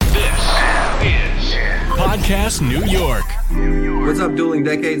Podcast New York. What's up, Dueling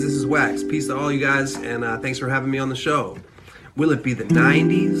Decades? This is Wax. Peace to all you guys, and thanks for having me on the show. Will it be the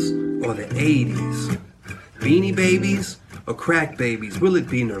 90s or the 80s? Beanie Babies or Crack Babies? Will it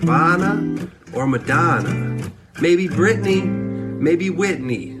be Nirvana or Madonna? Maybe Britney, maybe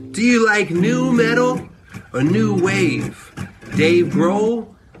Whitney. Do you like new metal or new wave? Dave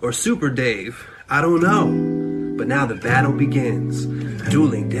Grohl or Super Dave? I don't know. But now the battle begins.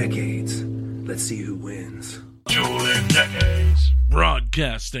 Dueling Decades. Let's see who wins. Dueling Decades.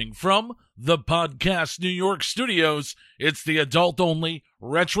 Broadcasting from the Podcast New York studios, it's the adult-only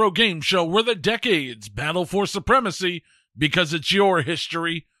retro game show where the decades battle for supremacy. Because it's your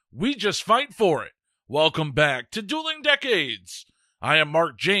history, we just fight for it. Welcome back to Dueling Decades. I am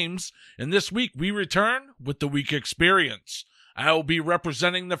Mark James, and this week we return with the Week Experience. I will be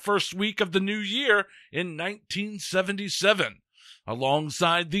representing the first week of the new year in 1977,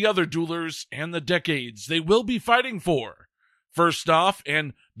 alongside the other duelers and the decades they will be fighting for. First off,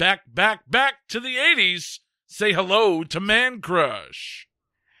 and back to the 80s, say hello to Man Crush.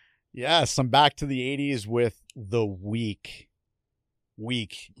 Yes, I'm back to the 80s with the Week.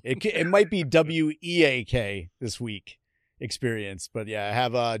 It might be WEAK this week experience, but yeah, I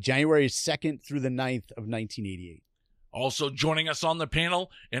have January 2nd through the 9th of 1988. Also joining us on the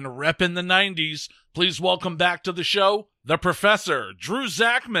panel and repping the 90s, please welcome back to the show, the Professor, Drew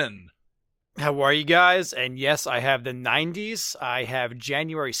Zachman. How are you guys? And yes, I have the 90s. I have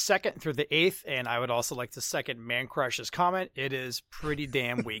January 2nd through the 8th, and I would also like to second Man Crush's comment. It is pretty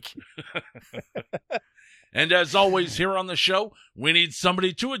damn weak. And as always here on the show, we need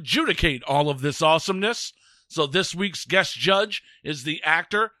somebody to adjudicate all of this awesomeness. So this week's guest judge is the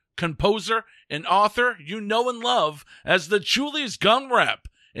actor, composer, and author you know and love as the Chewlies Gum rep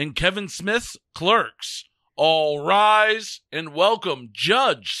in Kevin Smith's Clerks. All rise and welcome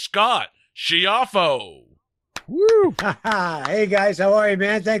Judge Scott Schiaffo. Woo! Hey guys, how are you,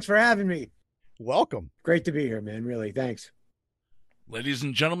 man? Thanks for having me. Welcome. Great to be here, man. Really, thanks. Ladies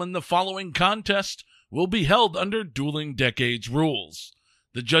and gentlemen, the following contest will be held under Dueling Decades rules.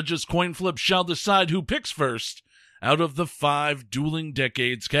 The judges' coin flip shall decide who picks first out of the 5 Dueling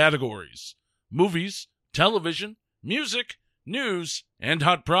Decades categories: movies, television, music, news, and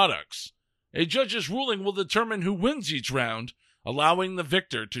hot products. A judge's ruling will determine who wins each round, allowing the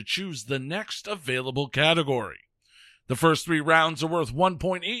victor to choose the next available category. The first 3 rounds are worth 1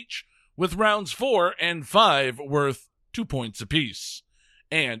 point each, with rounds 4 and 5 worth 2 points apiece.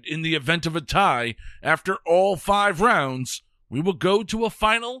 And in the event of a tie, after all 5 rounds, we will go to a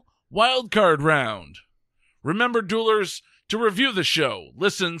final wildcard round. Remember, duelers, to review the show,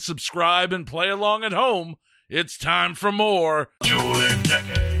 listen, subscribe, and play along at home. It's time for more Dueling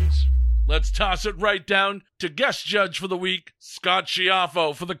Decades. Let's toss it right down to guest judge for the week, Scott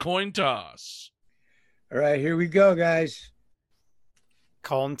Schiaffo, for the coin toss. All right, here we go, guys.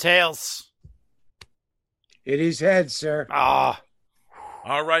 Calling tails. It is heads, sir. All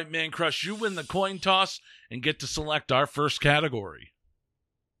right, Man Crush, you win the coin toss and get to select our first category.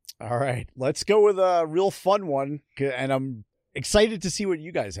 All right, let's go with a real fun one, and I'm excited to see what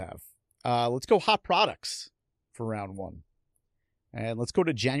you guys have. Let's go hot products for round 1. And let's go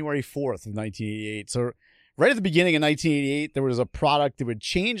to January 4th of 1988. So right at the beginning of 1988, there was a product that would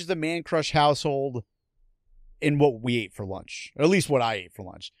change the Man Crush household in what we ate for lunch, or at least what I ate for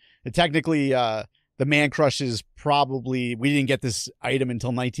lunch. And technically, the Man Crush is probably, we didn't get this item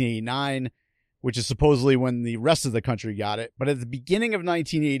until 1989, which is supposedly when the rest of the country got it. But at the beginning of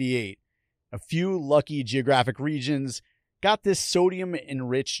 1988, a few lucky geographic regions got this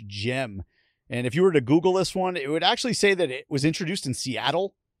sodium-enriched gem. And if you were to Google this one, it would actually say that it was introduced in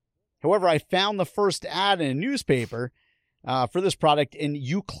Seattle. However, I found the first ad in a newspaper for this product in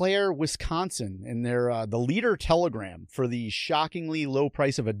Eau Claire, Wisconsin, in their the Leader Telegram for the shockingly low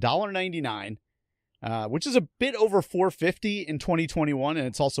price of $1.99, which is a bit over $4.50 in 2021, and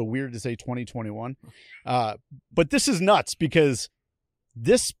it's also weird to say 2021. But this is nuts because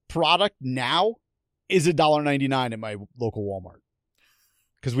this product now is $1.99 at my local Walmart,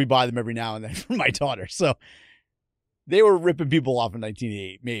 because we buy them every now and then for my daughter. So they were ripping people off in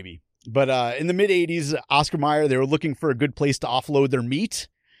 1988, maybe. But in the mid-'80s, Oscar Mayer, they were looking for a good place to offload their meat.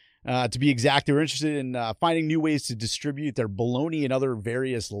 To be exact, they were interested in finding new ways to distribute their bologna and other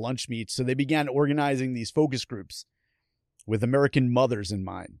various lunch meats. So they began organizing these focus groups with American mothers in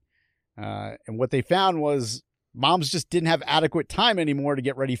mind. And what they found was moms just didn't have adequate time anymore to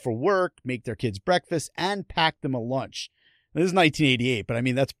get ready for work, make their kids breakfast, and pack them a lunch. This is 1988, but I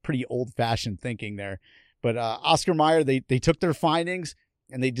mean, that's pretty old-fashioned thinking there. But Oscar Mayer, they took their findings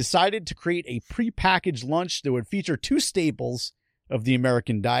and they decided to create a prepackaged lunch that would feature 2 staples of the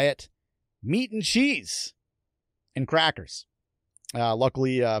American diet: meat and cheese. and crackers.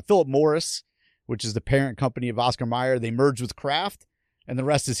 Luckily, Philip Morris, which is the parent company of Oscar Mayer, they merged with Kraft, and the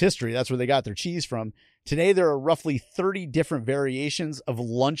rest is history. That's where they got their cheese from. Today, there are roughly 30 different variations of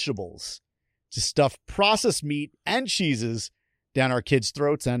Lunchables to stuff processed meat and cheeses down our kids'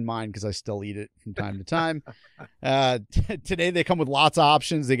 throats and mine, because I still eat it from time to time. Today, they come with lots of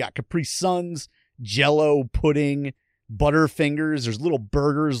options. They got Capri Suns, Jell-O pudding, Butterfingers. There's little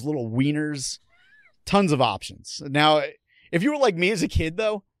burgers, little wieners, tons of options. Now, if you were like me as a kid,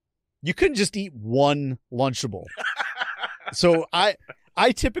 though, you couldn't just eat one Lunchable. So I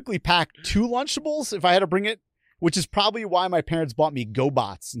typically pack 2 Lunchables if I had to bring it, which is probably why my parents bought me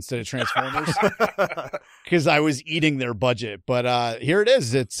GoBots instead of Transformers, because I was eating their budget. But here it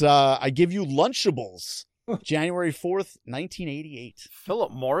is. It's I give you Lunchables, January 4th, 1988.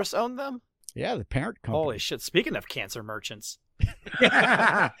 Philip Morris owned them? Yeah, the parent company. Holy shit. Speaking of cancer merchants.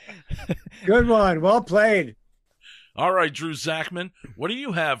 Good one. Well played. All right, Drew Zachman, what do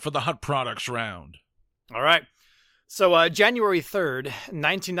you have for the hot products round? All right. So January 3rd,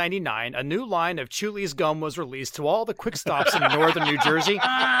 1999, a new line of Chewlies Gum was released to all the quick stops in northern New Jersey.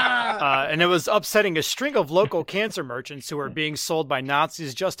 And it was upsetting a string of local cancer merchants who were being sold by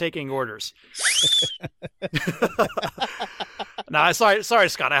Nazis just taking orders. No, sorry,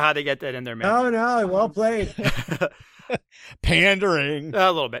 Scott. I had to get that in there, man. No, well played. Pandering.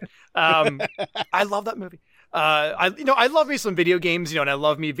 A little bit. I love that movie. I love me some video games, and I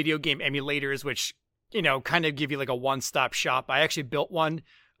love me video game emulators, which, kind of give you like a one-stop shop. I actually built one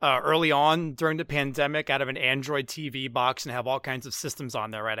early on during the pandemic out of an Android TV box and have all kinds of systems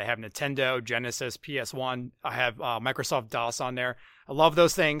on there, right? I have Nintendo, Genesis, PS1. I have Microsoft DOS on there. I love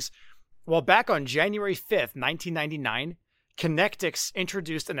those things. Well, back on January 5th, 1999, Connectix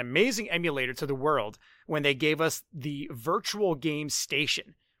introduced an amazing emulator to the world when they gave us the Virtual Game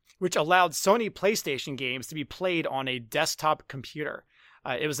Station, which allowed Sony PlayStation games to be played on a desktop computer.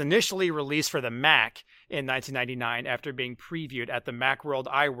 It was initially released for the Mac in 1999 after being previewed at the Macworld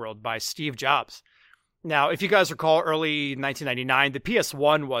iWorld by Steve Jobs. Now, if you guys recall, early 1999, the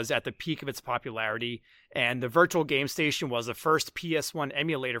PS1 was at the peak of its popularity, and the Virtual Game Station was the first PS1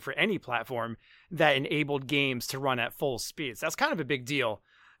 emulator for any platform that enabled games to run at full speeds. That's kind of a big deal,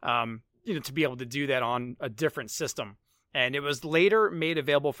 to be able to do that on a different system. And it was later made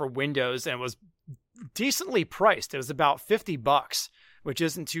available for Windows and was decently priced. It was about $50, which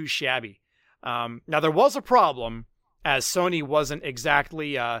isn't too shabby. Now, there was a problem, as Sony wasn't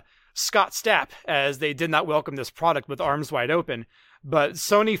exactly Scott Stapp, as they did not welcome this product with arms wide open. But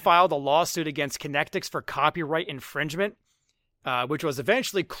Sony filed a lawsuit against Connectix for copyright infringement, which was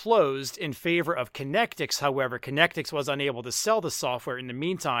eventually closed in favor of Connectix. However, Connectix was unable to sell the software in the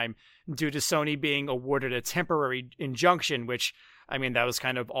meantime due to Sony being awarded a temporary injunction, which, that was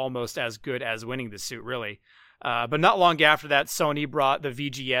kind of almost as good as winning the suit, really. But not long after that, Sony brought the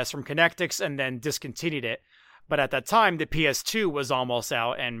VGS from Connectix and then discontinued it. But at that time, the PS2 was almost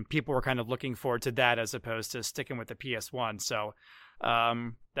out, and people were kind of looking forward to that as opposed to sticking with the PS1. So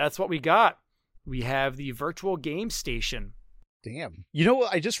that's what we got. We have the Virtual Game Station. Damn. You know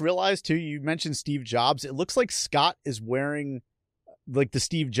what I just realized, too? You mentioned Steve Jobs. It looks like Scott is wearing, like, the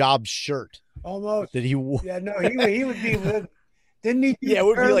Steve Jobs shirt. Almost. That he wore. Yeah, no, he would be with... Didn't he? Yeah, it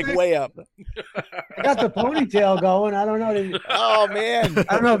would be like way up. I got the ponytail going. I don't know. Oh, man.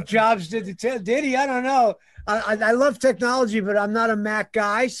 I don't know if Jobs did the tail. Did he? I don't know. I love technology, but I'm not a Mac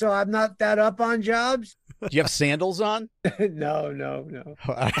guy, so I'm not that up on Jobs. Do you have sandals on? No.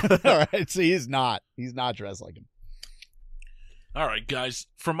 All right. So he's not dressed like him. All right, guys.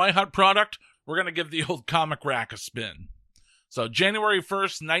 For my hot product, we're going to give the old comic rack a spin. So January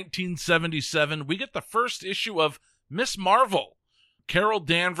 1st, 1977, we get the first issue of Miss Marvel. Carol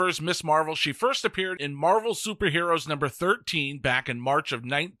Danvers, Miss Marvel, she first appeared in Marvel Superheroes number 13 back in March of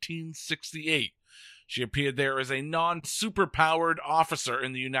 1968. She appeared there as a non-superpowered officer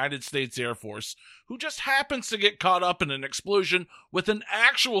in the United States Air Force who just happens to get caught up in an explosion with an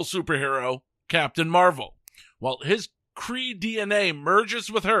actual superhero, Captain Marvel, while his Kree DNA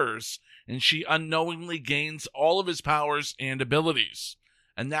merges with hers and she unknowingly gains all of his powers and abilities.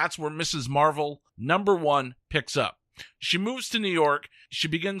 And that's where Mrs. Marvel, number 1, picks up. She moves to New York. She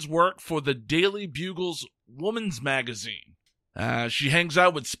begins work for the Daily Bugle's Woman's Magazine. She hangs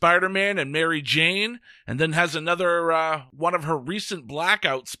out with Spider-Man and Mary Jane, and then has another one of her recent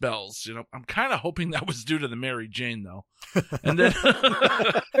blackout spells. I'm kind of hoping that was due to the Mary Jane, though. And then,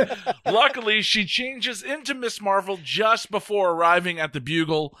 luckily, she changes into Miss Marvel just before arriving at the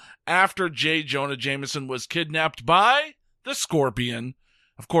Bugle after J. Jonah Jameson was kidnapped by the Scorpion.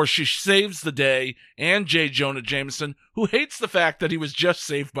 Of course, she saves the day and J. Jonah Jameson, who hates the fact that he was just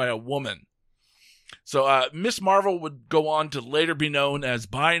saved by a woman. So Miss Marvel would go on to later be known as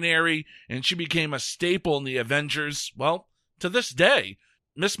Binary, and she became a staple in the Avengers, well, to this day.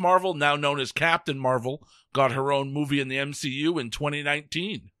 Miss Marvel, now known as Captain Marvel, got her own movie in the MCU in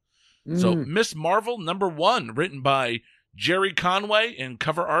 2019. So Miss Marvel #1, written by Jerry Conway and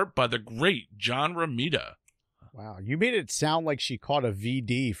cover art by the great John Romita. Wow, you made it sound like she caught a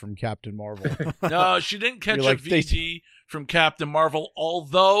VD from Captain Marvel. No, she didn't catch You're like, a VD from Captain Marvel,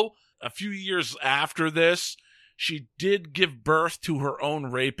 although a few years after this, she did give birth to her own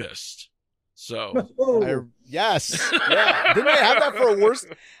rapist. So, yes, yeah. Didn't I have that for a worst?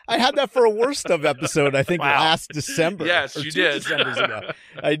 I had that for a worst of episode. I think last December. Yes, or you 2 did. Decembers ago.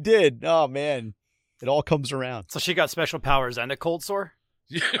 I did. Oh man, it all comes around. So she got special powers and a cold sore?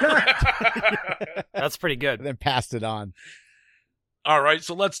 That's pretty good. And then passed it on. All right,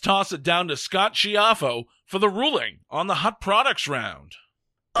 so let's toss it down to Scott Schiaffo for the ruling on the hot products round.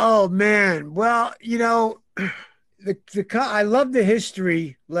 Oh man, well, I love the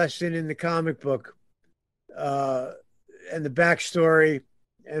history lesson in the comic book, and the backstory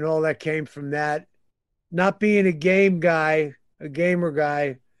and all that came from that. Not being a gamer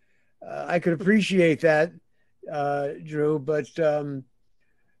guy, I could appreciate that, Drew. But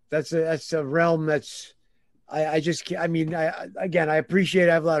that's a realm that's I appreciate.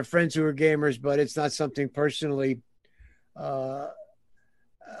 I have a lot of friends who are gamers, but it's not something personally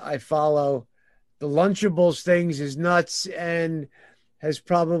I follow. The Lunchables things is nuts and has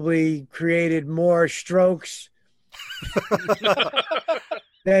probably created more strokes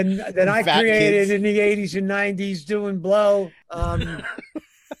than I created in the 80s and 90s doing blow. I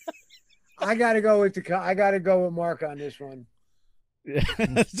got to go with Mark on this one. Yeah,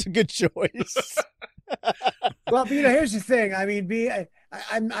 that's a good choice. Well, here's the thing. I mean,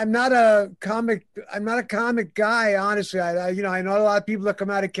 I'm not a comic guy, honestly. I know a lot of people that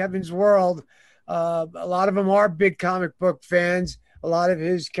come out of Kevin's world. A lot of them are big comic book fans. A lot of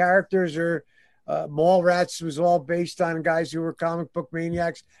his characters are Mallrats was all based on guys who were comic book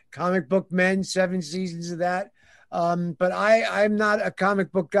maniacs. Comic Book Men, 7 seasons of that. But I'm not a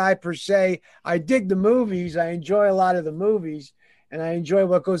comic book guy per se. I dig the movies. I enjoy a lot of the movies, and I enjoy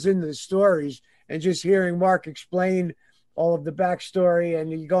what goes into the stories. And just hearing Mark explain all of the backstory, and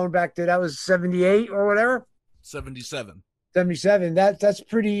you're going back to that was 78 or whatever. 77. That's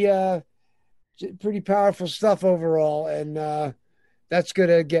pretty powerful stuff overall, and that's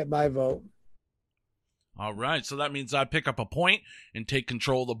gonna get my vote. All right, so that means I pick up a point and take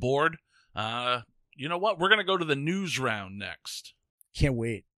control of the board. You know what? We're gonna go to the news round next. Can't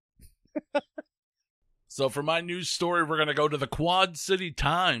wait. So for my news story, we're going to go to the Quad City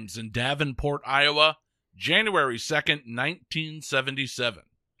Times in Davenport, Iowa, January 2nd, 1977.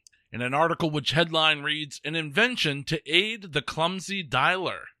 In an article which headline reads, "An Invention to Aid the Clumsy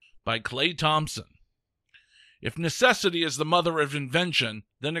Dialer" by Clay Thompson. If necessity is the mother of invention,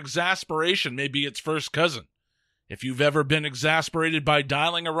 then exasperation may be its first cousin. If you've ever been exasperated by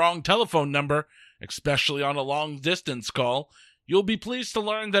dialing a wrong telephone number, especially on a long-distance call, you'll be pleased to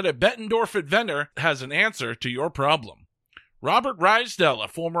learn that a Bettendorf inventor has an answer to your problem. Robert Rysdale, a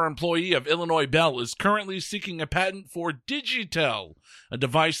former employee of Illinois Bell, is currently seeking a patent for Digitel, a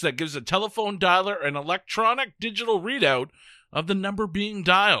device that gives a telephone dialer an electronic digital readout of the number being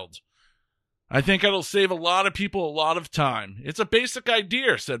dialed. "I think it'll save a lot of people a lot of time. It's a basic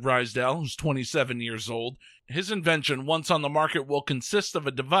idea," said Rysdale, who's 27 years old. His invention, once on the market, will consist of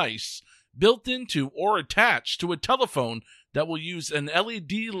a device built into or attached to a telephone that will use an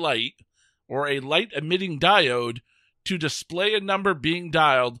LED light or a light-emitting diode to display a number being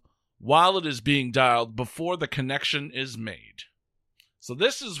dialed while it is being dialed before the connection is made. So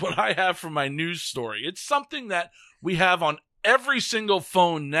this is what I have for my news story. It's something that we have on every single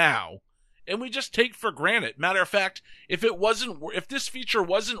phone now, and we just take for granted. Matter of fact, if this feature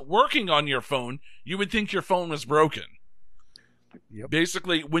wasn't working on your phone, you would think your phone was broken. Yep.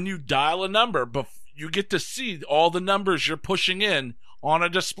 Basically, when you dial a number, you get to see all the numbers you're pushing in on a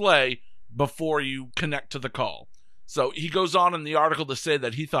display before you connect to the call. So he goes on in the article to say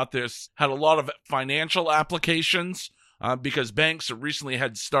that he thought this had a lot of financial applications because banks recently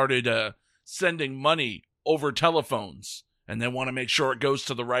had started sending money over telephones, and they want to make sure it goes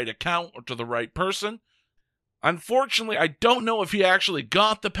to the right account or to the right person. Unfortunately, I don't know if he actually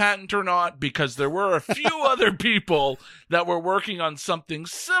got the patent or not, because there were a few other people that were working on something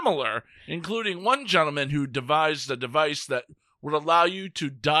similar, including one gentleman who devised a device that would allow you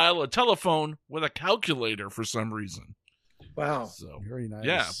to dial a telephone with a calculator for some reason. Wow. So, Very nice.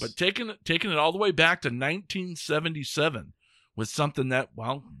 yeah, but taking it all the way back to 1977 was something that,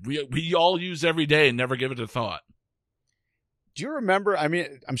 well, we all use every day and never give it a thought. Do you remember? I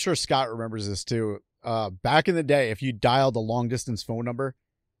mean, I'm sure Scott remembers this too. Back in the day, if you dialed a long distance phone number,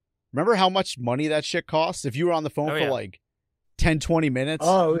 remember how much money that shit cost? If you were on the phone for like 10, 20 minutes,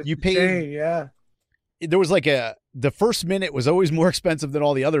 you paid. Insane, yeah. There was like the first minute was always more expensive than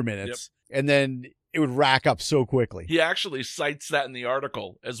all the other minutes. And then it would rack up so quickly. He actually cites that in the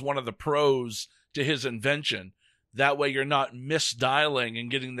article as one of the pros to his invention. That way you're not misdialing and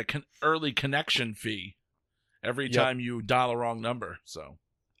getting the early connection fee every time you dial a wrong number. So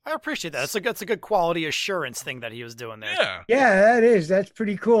I appreciate that. That's a good quality assurance thing that he was doing there. Yeah, that is. That's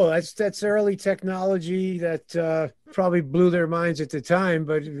pretty cool. That's early technology that probably blew their minds at the time,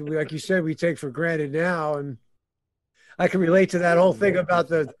 but like you said, we take for granted now. And I can relate to that whole thing about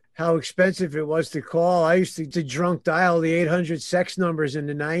how expensive it was to call. I used to drunk dial the 800 sex numbers in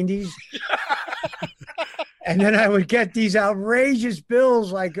the 90s. And then I would get these outrageous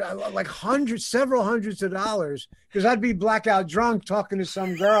bills, like several hundreds of dollars, because I'd be blackout drunk talking to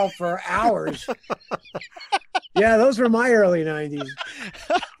some girl for hours. Yeah, those were my early 90s.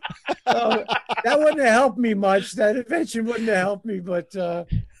 So that wouldn't have helped me much. That invention wouldn't have helped me, but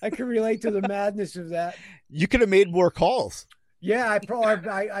I can relate to the madness of that. You could have made more calls. Yeah,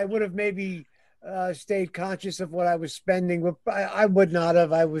 I would have maybe stayed conscious of what I was spending, but I would not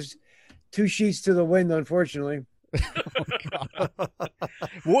have. I was two sheets to the wind, unfortunately. What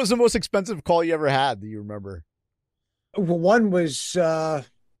was the most expensive call you ever had that you remember? Well, one was, it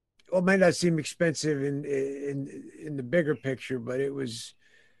might not seem expensive in the bigger picture, but it was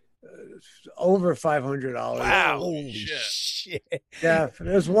over $500. Wow. Holy shit. Yeah, it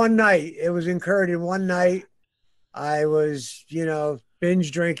was one night. It was incurred in one night. I was,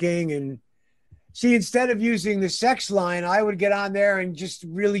 binge drinking and see, instead of using the sex line, I would get on there and just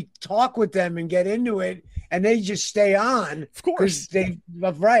really talk with them and get into it. And they just stay on. Of course.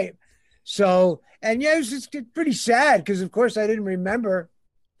 Right. So, and yeah, it was just pretty sad because, of course, I didn't remember.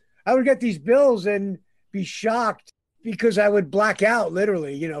 I would get these bills and be shocked because I would black out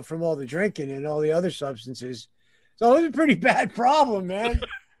literally, from all the drinking and all the other substances. So it was a pretty bad problem, man.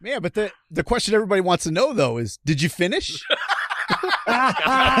 Yeah, but the question everybody wants to know, though, is did you finish?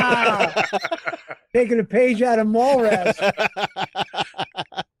 Taking a page out of Mallrats.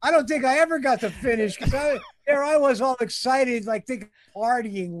 I don't think I ever got to finish because I was all excited, like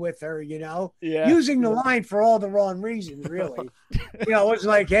partying with her, using the line for all the wrong reasons, really. It was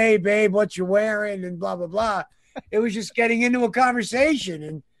like, hey, babe, what you wearing and blah, blah, blah. It was just getting into a conversation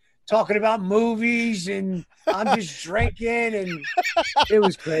and talking about movies and I'm just drinking and it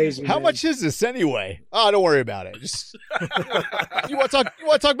was crazy. How much is this anyway? Oh, don't worry about it. Just you want to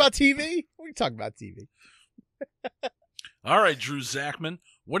talk about TV? We can talk about TV. All right, Drew Zachman,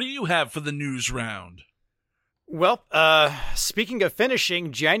 what do you have for the news round? Well, speaking of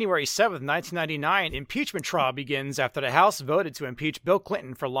finishing, January 7th, 1999, impeachment trial begins after the House voted to impeach Bill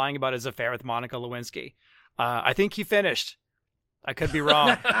Clinton for lying about his affair with Monica Lewinsky. I think he finished. I could be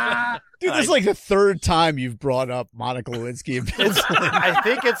wrong. Dude, this is like the third time you've brought up Monica Lewinsky. I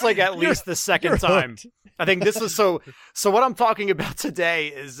think it's like at least the second time. I think this is so what I'm talking about today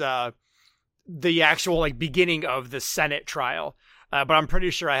is the actual beginning of the Senate trial. But I'm pretty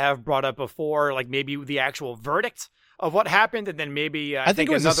sure I have brought up before, maybe the actual verdict of what happened. And then maybe I think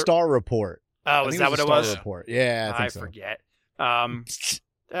it was a Star Report. Oh, is that what it was? Star Report. Yeah, I forget.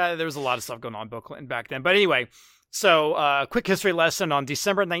 There was a lot of stuff going on Bill Clinton back then. But anyway, so quick history lesson. On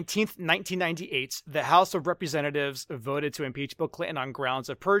December 19th, 1998, the House of Representatives voted to impeach Bill Clinton on grounds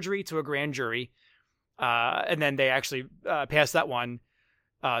of perjury to a grand jury. And then they actually passed that one.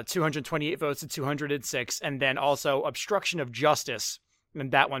 228 votes to 206. And then also obstruction of justice.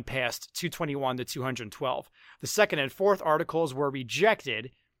 And that one passed 221 to 212. The second and fourth articles were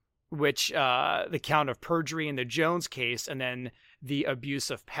rejected, which the count of perjury in the Jones case and then the abuse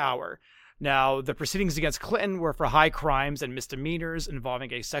of power. Now, the proceedings against Clinton were for high crimes and misdemeanors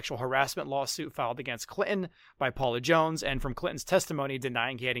involving a sexual harassment lawsuit filed against Clinton by Paula Jones, and from Clinton's testimony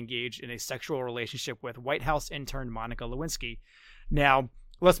denying he had engaged in a sexual relationship with White House intern Monica Lewinsky. Now,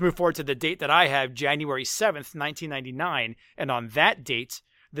 let's move forward to the date that I have, January 7th, 1999, and on that date,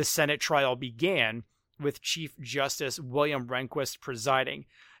 the Senate trial began with Chief Justice William Rehnquist presiding.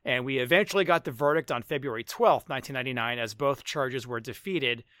 And we eventually got the verdict on February 12th, 1999, as both charges were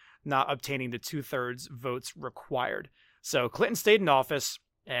defeated, not obtaining the 2/3 votes required. So Clinton stayed in office,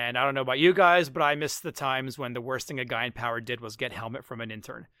 and I don't know about you guys, but I miss the times when the worst thing a guy in power did was get helmet from an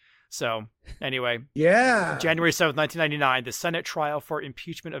intern. So anyway, yeah, January 7th, 1999, the Senate trial for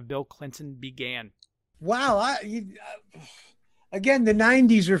impeachment of Bill Clinton began. Wow. Again, the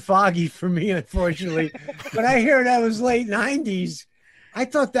 90s are foggy for me, unfortunately. But I hear that was late 90s. I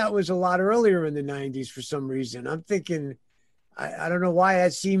thought that was a lot earlier in the 90s for some reason. I'm thinking I don't know why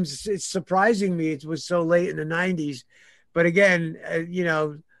that seems, it's surprising me. It was so late in the 90s. But again,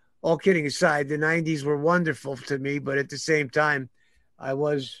 all kidding aside, the 90s were wonderful to me. But at the same time, I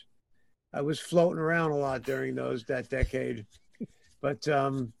was floating around a lot during that decade. But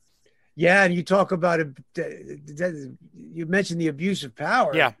yeah, and you talk about it. You mentioned the abuse of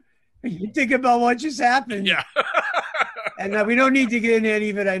power. Yeah. You think about what just happened. Yeah. And we don't need to get into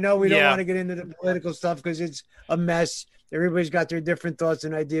any of it. I know we don't Yeah. want to get into the political stuff because it's a mess. Everybody's got their different thoughts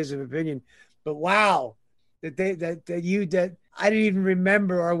and ideas of opinion. But wow, that I didn't even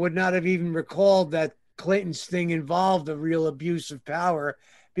remember or would not have even recalled that Clinton's thing involved a real abuse of power,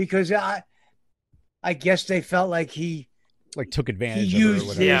 because I guess they felt like he took advantage he of her or used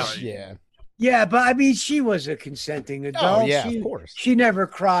whatever. his- Yeah. Yeah, but I mean, she was a consenting adult. Oh, yeah, she, of course. She never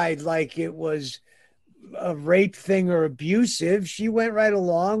cried like it was a rape thing or abusive. She went right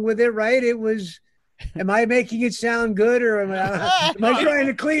along with it, right? It was, am I making it sound good, or am I trying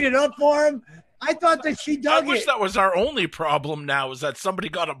to clean it up for him? I thought that she I dug wish it. that was our only problem now, is that somebody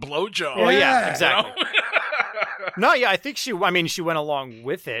got a blowjob. Well, yeah, Yeah. exactly. You know? No, yeah, I think she went along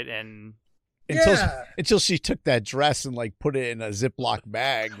with it, and Until she took that dress and put it in a Ziploc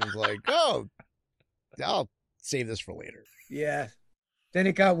bag and was like, oh, I'll save this for later. Yeah. Then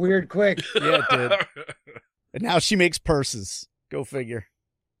it got weird quick. Yeah, it did. And now she makes purses. Go figure.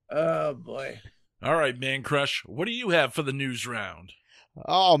 Oh boy. All right, Man Crush, what do you have for the news round?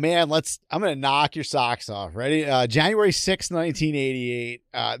 Oh man, I'm gonna knock your socks off. Ready? January 6th, 1988.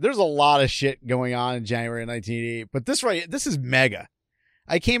 There's a lot of shit going on in January 1988, but this is mega.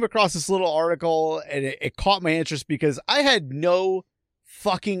 I came across this little article and it caught my interest because I had no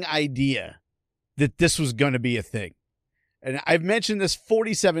fucking idea that this was gonna be a thing. And I've mentioned this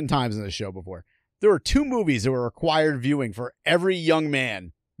 47 times in the show before. There were 2 movies that were required viewing for every young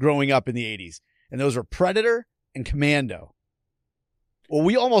man growing up in the 80s, and those were Predator and Commando. Well,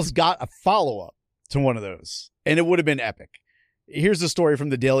 we almost got a follow-up to one of those, and it would have been epic. Here's the story from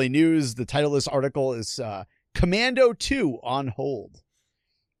the Daily News. The title of this article is Commando 2 on hold.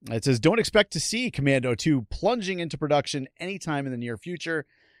 It says, don't expect to see Commando 2 plunging into production anytime in the near future.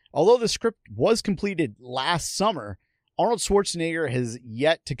 Although the script was completed last summer, Arnold Schwarzenegger has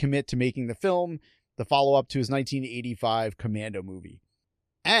yet to commit to making the film, the follow-up to his 1985 Commando movie.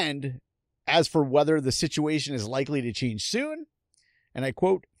 And as for whether the situation is likely to change soon, and I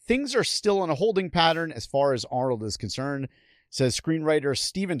quote, things are still in a holding pattern as far as Arnold is concerned, says screenwriter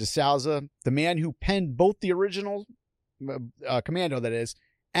Steven DeSouza, the man who penned both the original Commando, that is,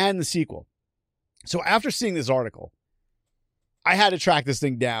 and the sequel. So after seeing this article, I had to track this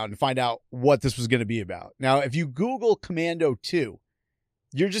thing down and find out what this was going to be about. Now, if you Google Commando 2,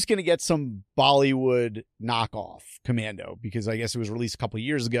 you're just going to get some Bollywood knockoff Commando, because I guess it was released a couple of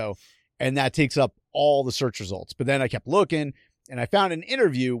years ago, and that takes up all the search results. But then I kept looking, and I found an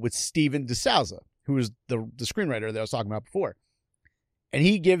interview with Steven DeSouza, who was the screenwriter that I was talking about before. And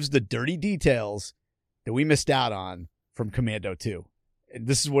he gives the dirty details that we missed out on from Commando 2. And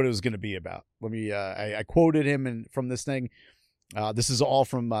this is what it was going to be about. Let me, I quoted him from this thing. This is all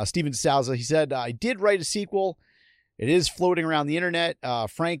from Steven DeSouza. He said, I did write a sequel. It is floating around the internet.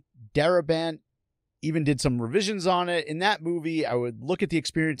 Frank Darabont even did some revisions on it. In that movie, I would look at the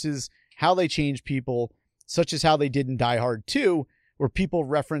experiences, how they changed people, such as how they did in Die Hard 2, where people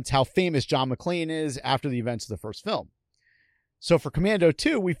reference how famous John McClane is after the events of the first film. So for Commando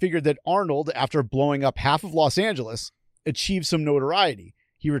 2, we figured that Arnold, after blowing up half of Los Angeles, achieved some notoriety.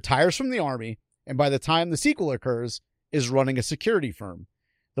 He retires from the army, and by the time the sequel occurs, is running a security firm.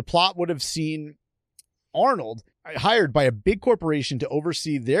 The plot would have seen Arnold hired by a big corporation to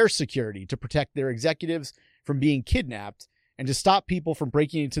oversee their security, to protect their executives from being kidnapped, and to stop people from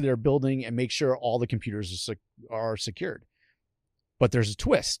breaking into their building and make sure all the computers are secured. But there's a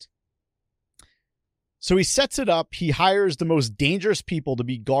twist. So he sets it up. He hires the most dangerous people to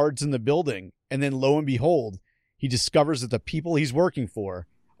be guards in the building. And then lo and behold, he discovers that the people he's working for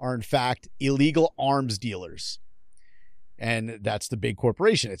are in fact illegal arms dealers. And that's the big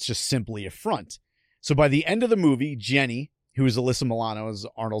corporation. It's just simply a front. So by the end of the movie, Jenny, who is Alyssa Milano, is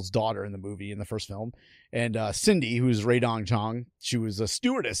Arnold's daughter in the movie in the first film, and Cindy, who is Rae Dong Chong, she was a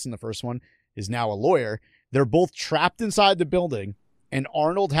stewardess in the first one, is now a lawyer. They're both trapped inside the building, and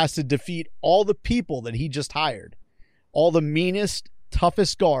Arnold has to defeat all the people that he just hired, all the meanest,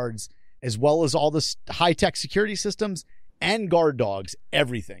 toughest guards, as well as all the high-tech security systems and guard dogs,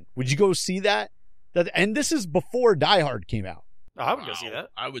 everything. Would you go see that? And this is before Die Hard came out. Oh, I would go see that.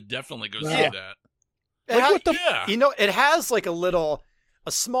 I would definitely go Wow. see that. Yeah. You know, it has like a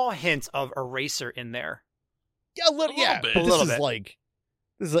small hint of Eraser in there. Yeah, a little bit. But this is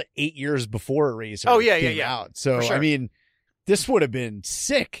like 8 years before Eraser Oh, yeah, came yeah. out. So, For sure. I mean, This would have been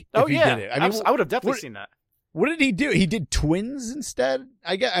sick Oh if he yeah, did it. I mean, I would have definitely seen that. what did he do? He did Twins instead.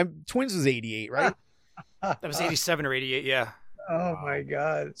 Twins was 88, right? That was 87 or 88. Yeah. Oh my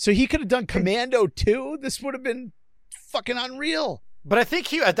God. So he could have done Commando too. This would have been fucking unreal. But I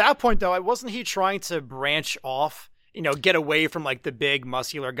think at that point though, wasn't he trying to branch off? Get away from like the big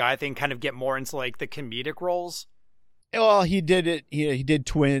muscular guy thing, kind of get more into like the comedic roles. Well, he did it. He did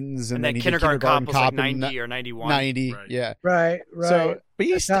Twins, and then he Kindergarten did Cop was like in 90 or 91. 90, Right. yeah. Right. So, but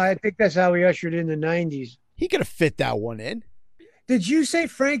I think that's how we ushered in the 90s. he could have fit that one in. Did you say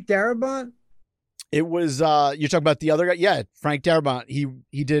Frank Darabont? It was you're talking about the other guy, yeah, Frank Darabont.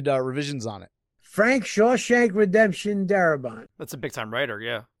 He did revisions on it. Frank Shawshank Redemption Darabont. That's a big time writer.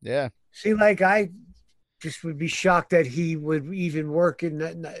 Yeah. Yeah, See, like I just would be shocked that he would even work in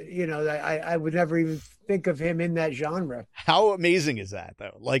that. I would never even think of him in that genre. how amazing is that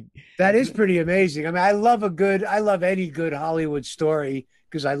though? Like That is pretty amazing. I mean, I love any good Hollywood story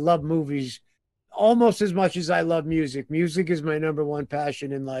because I love movies almost as much as I love music. Music is my number one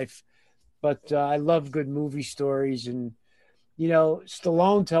passion in life, but I love good movie stories. And,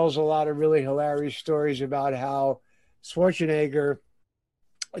 Stallone tells a lot of really hilarious stories about how Schwarzenegger,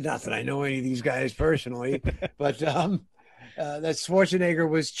 not that I know any of these guys personally, but that Schwarzenegger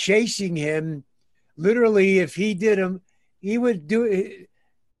was chasing him. Literally, if he did him, he would do it.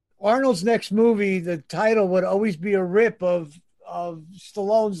 Arnold's next movie, the title would always be a rip of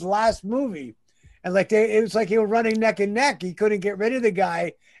Stallone's last movie. And it was like they were running neck and neck. He couldn't get rid of the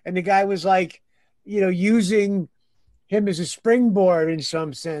guy. And the guy was like, using him as a springboard in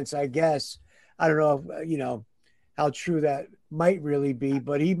some sense, I guess. I don't know, how true that might really be,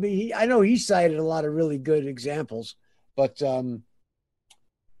 but I know he cited a lot of really good examples, but,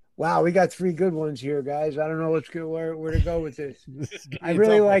 wow, we got 3 good ones here, guys. I don't know where to go with this. I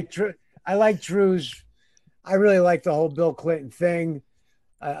really like Drew's. I really like the whole Bill Clinton thing.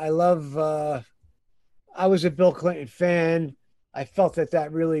 I love. I was a Bill Clinton fan. I felt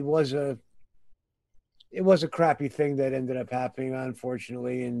that really was a crappy thing that ended up happening,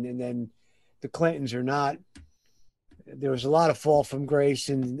 unfortunately, and then the Clintons are not. There was a lot of fall from grace,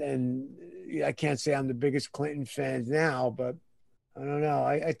 and I can't say I'm the biggest Clinton fan now, but. I don't know.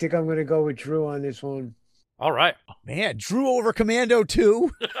 I think I'm going to go with Drew on this one. All right. man, Drew over Commando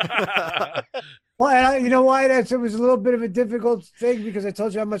 2. Well, you know why? It was a little bit of a difficult thing because I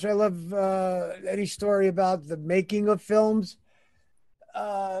told you how much I love any story about the making of films.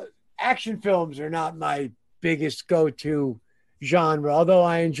 Action films are not my biggest go-to genre, although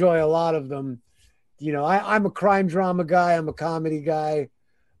I enjoy a lot of them. I'm a crime drama guy. I'm a comedy guy.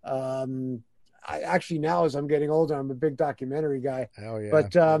 I actually now, as I'm getting older, I'm a big documentary guy. Hell yeah.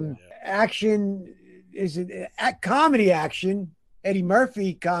 But action is comedy action. Eddie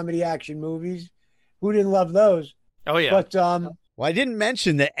Murphy comedy action movies. Who didn't love those? Oh yeah. But well, I didn't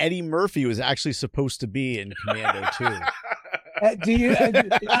mention that Eddie Murphy was actually supposed to be in Commando 2.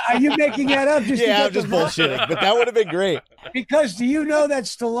 are you making that up? Yeah, I'm just bullshitting, but that would have been great. Because do you know that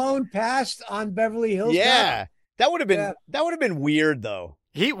Stallone passed on Beverly Hills? Yeah, that would have been weird though.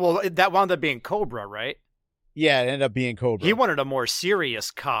 That wound up being Cobra, right? Yeah, it ended up being Cobra. He wanted a more serious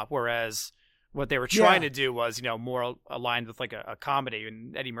cop, whereas what they were trying to do was, more aligned with like a comedy,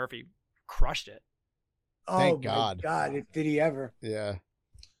 and Eddie Murphy crushed it. Thank God. God, did he ever? Yeah.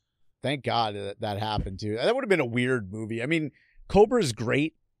 Thank God that happened too. That would have been a weird movie. I mean, Cobra's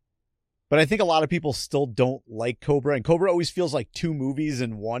great, but I think a lot of people still don't like Cobra, and Cobra always feels like 2 movies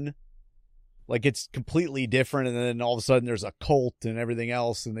in one. Like it's completely different, and then all of a sudden there's a cult and everything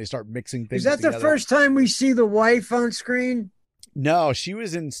else, and they start mixing things. Is that together. the first time we see the wife on screen? No, she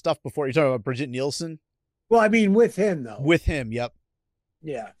was in stuff before. You're talking about Bridget Nielsen? Well, I mean, with him though. With him, yep.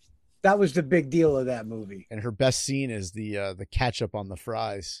 Yeah, that was the big deal of that movie. And her best scene is the ketchup on the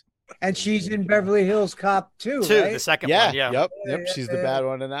fries. And she's in Beverly Hills Cop 2, right? The second one. Yeah. Yep. Yeah, She's the bad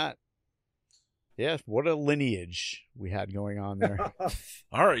one in that. Yeah, what a lineage we had going on there.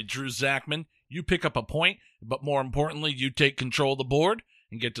 All right, Drew Zachman, you pick up a point, but more importantly, you take control of the board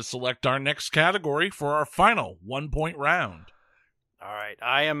and get to select our next category for our final 1-point round. All right,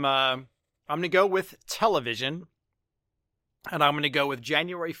 I'm going to go with television, and I'm going to go with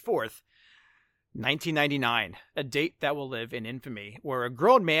January 4th, 1999, a date that will live in infamy, where a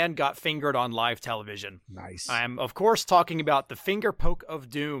grown man got fingered on live television. Nice. I'm, of course, talking about the finger poke of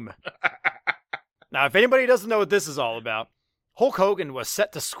doom. Now, if anybody doesn't know what this is all about, Hulk Hogan was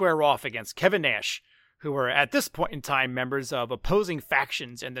set to square off against Kevin Nash, who were at this point in time members of opposing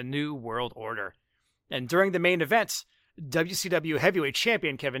factions in the New World Order. And during the main event, WCW heavyweight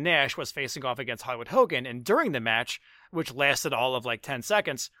champion Kevin Nash was facing off against Hollywood Hogan, and during the match, which lasted all of 10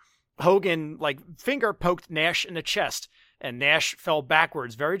 seconds, Hogan finger poked Nash in the chest, and Nash fell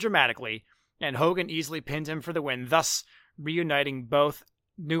backwards very dramatically, and Hogan easily pinned him for the win, thus reuniting both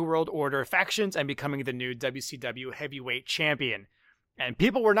New World Order factions and becoming the new WCW heavyweight champion. And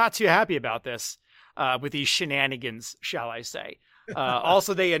people were not too happy about this, with these shenanigans, shall I say.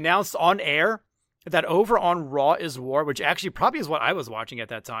 Also, they announced on air that over on Raw is War, which actually probably is what I was watching at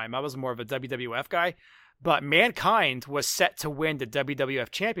that time. I was more of a WWF guy, but Mankind was set to win the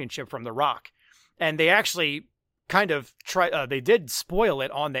WWF Championship from The Rock. And they actually kind of they did spoil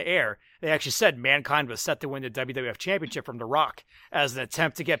it on the air. They actually said Mankind was set to win the WWF Championship from The Rock as an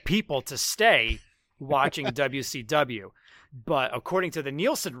attempt to get people to stay watching WCW. But according to the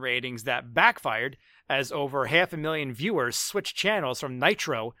Nielsen ratings, that backfired, as over 500,000 viewers switched channels from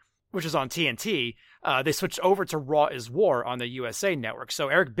Nitro, which is on TNT. They switched over to Raw is War on the USA Network. So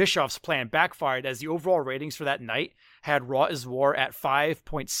Eric Bischoff's plan backfired, as the overall ratings for that night had Raw is War at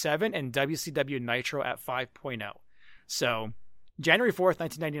 5.7 and WCW Nitro at 5.0. So January 4th,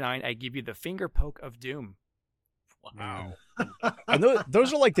 1999, I give you the finger poke of doom. Wow. And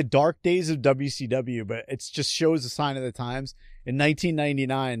those are like the dark days of WCW, but it just shows a sign of the times. In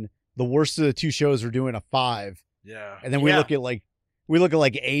 1999, the worst of the two shows were doing a 5. Yeah. And then we look at like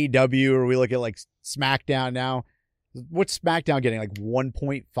AEW, or we look at like SmackDown now. What's SmackDown getting? Like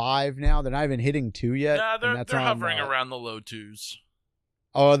 1.5 now? They're not even hitting 2 yet. Yeah, they're hovering around the low 2s.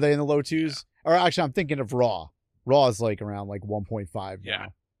 Oh, are they in the low 2s? Yeah. Or actually, I'm thinking of Raw. Raw is like around like 1.5 yeah.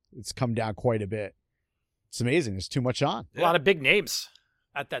 now. It's come down quite a bit. It's amazing. There's too much on. A lot of big names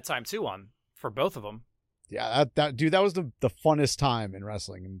at that time too for both of them. Yeah, that was the funnest time in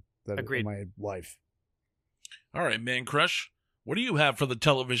wrestling in my life. All right, Man Crush, what do you have for the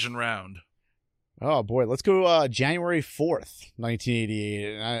television round? Oh boy, let's go January 4th,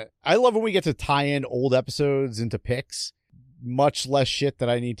 1988. And I love when we get to tie in old episodes into picks. Much less shit that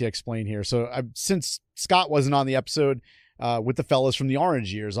I need to explain here. So since Scott wasn't on the episode with the fellas from the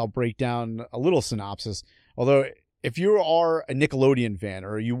Orange Years, I'll break down a little synopsis. Although, if you are a Nickelodeon fan,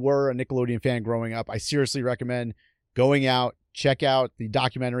 or you were a Nickelodeon fan growing up, I seriously recommend going out, check out the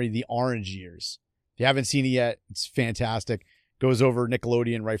documentary, The Orange Years. If you haven't seen it yet, it's fantastic. Goes over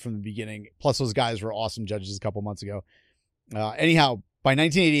Nickelodeon right from the beginning. Plus, those guys were awesome judges a couple months ago. Anyhow, by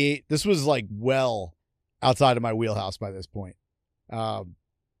 1988, this was like well outside of my wheelhouse by this point.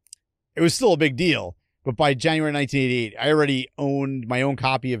 It was still a big deal, but by January 1988, I already owned my own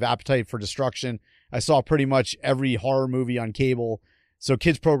copy of Appetite for Destruction. I saw pretty much every horror movie on cable. So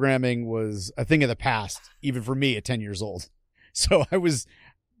kids programming was a thing of the past, even for me at 10 years old. So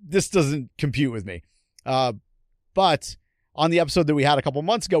this doesn't compute with me. But on the episode that we had a couple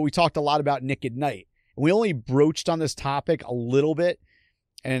months ago, we talked a lot about Nick at Night. And we only broached on this topic a little bit.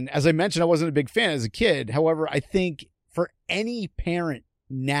 And as I mentioned, I wasn't a big fan as a kid. However, I think for any parent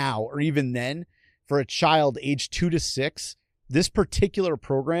now, or even then, for a child aged 2 to 6, this particular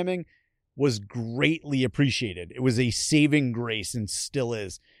programming was greatly appreciated. It was a saving grace and still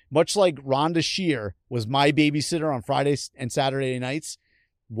is. Much like Rhonda Shear was my babysitter on Fridays and Saturday nights,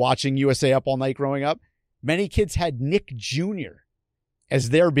 watching USA Up All Night growing up, many kids had Nick Jr. as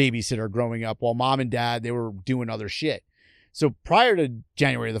their babysitter growing up, while mom and dad, they were doing other shit. So prior to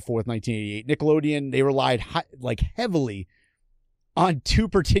January the 4th, 1988, Nickelodeon, they relied heavily on 2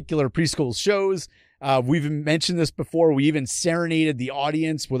 particular preschool shows. We've mentioned this before. We even serenaded the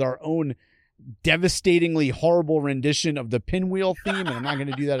audience with our own devastatingly horrible rendition of the Pinwheel theme, and I'm not going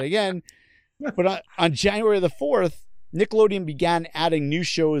to do that again. But on January the 4th, Nickelodeon began adding new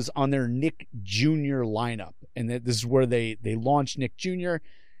shows on their Nick Jr. lineup, and this is where they launched Nick Jr.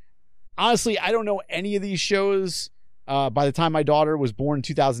 Honestly, I don't know any of these shows. By the time my daughter was born in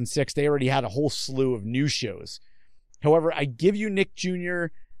 2006, they already had a whole slew of new shows. However, I give you Nick Jr.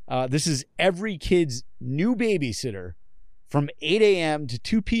 This is every kid's new babysitter from 8 a.m. to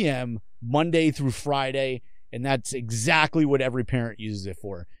 2 p.m. Monday through Friday, and that's exactly what every parent uses it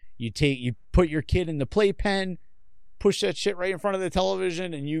for. You put your kid in the playpen, push that shit right in front of the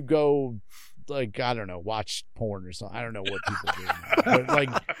television, and you go, like, I don't know, watch porn or something. I don't know what people do now.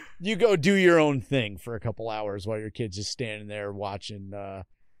 But you go do your own thing for a couple hours while your kid's just standing there watching. I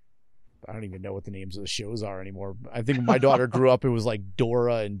don't even know what the names of the shows are anymore. I think when my daughter grew up, it was like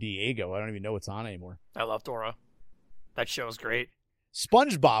Dora and Diego. I don't even know what's on anymore. I love Dora. That show's great.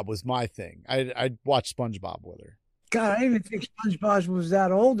 SpongeBob was my thing. I'd watch SpongeBob with her. God, I didn't even think SpongeBob was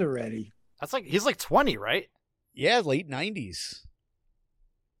that old already. He's like 20, right? Yeah, late 90s.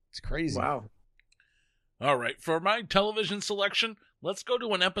 It's crazy. Wow. All right, for my television selection, let's go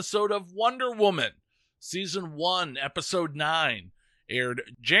to an episode of Wonder Woman, Season 1, Episode 9, aired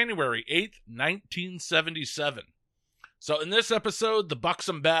January 8th, 1977. So in this episode, the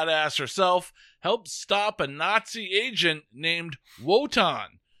buxom badass herself helps stop a Nazi agent named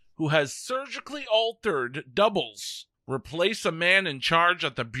Wotan, who has surgically altered doubles, replace a man in charge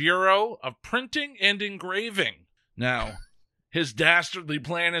at the Bureau of Printing and Engraving. Now, his dastardly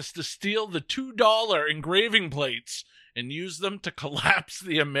plan is to steal the $2 engraving plates and use them to collapse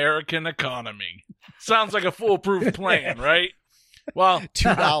the American economy. Sounds like a foolproof plan, right? Well,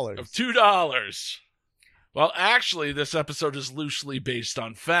 $2. $2. Well, actually, this episode is loosely based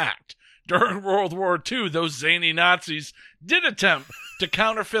on fact. During World War II, those zany Nazis did attempt to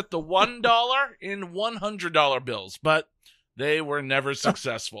counterfeit the $1 and $100 bills, but they were never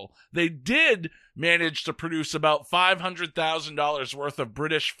successful. They did manage to produce about $500,000 worth of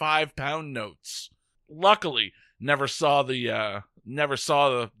British £5 notes. Luckily, never saw their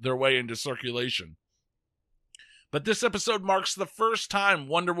way into circulation. But this episode marks the first time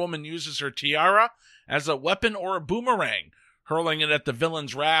Wonder Woman uses her tiara as a weapon or a boomerang, hurling it at the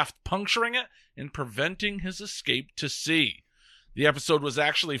villain's raft, puncturing it, and preventing his escape to sea. The episode was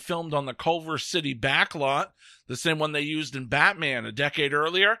actually filmed on the Culver City backlot, the same one they used in Batman a decade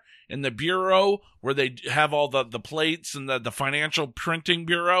earlier, in the bureau where they have all the plates and the financial printing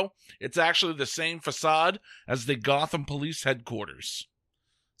bureau. It's actually the same facade as the Gotham Police headquarters.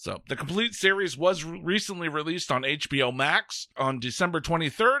 So the complete series was recently released on HBO Max on December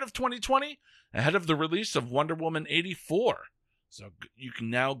 23rd of 2020, ahead of the release of Wonder Woman 84. So you can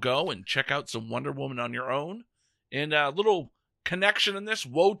now go and check out some Wonder Woman on your own. And a little connection in this,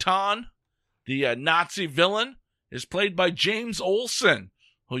 Wotan, the Nazi villain, is played by James Olsen,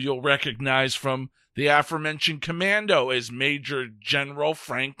 who you'll recognize from the aforementioned Commando as Major General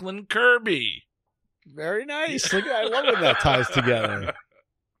Franklin Kirby. Very nice. Look, I love when that ties together.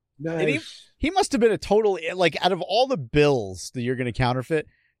 Nice. And he must have been a total, like, out of all the bills that you're going to counterfeit,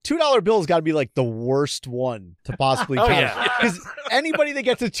 $2 bill's got to be like the worst one to possibly counterfeit. Because anybody that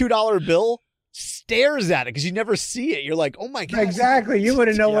gets a $2 bill stares at it because you never see it. You're like, oh my God. Exactly. You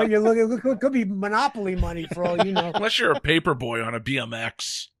wouldn't know what you're looking at. It could be Monopoly money for all you know. Unless you're a paper boy on a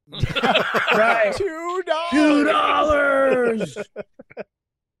BMX. Right. $2.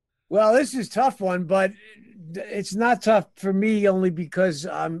 Well, this is a tough one, but it's not tough for me only because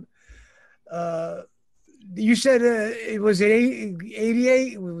I'm you said it was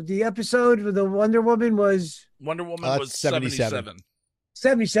 88. The episode with the Wonder Woman was 77.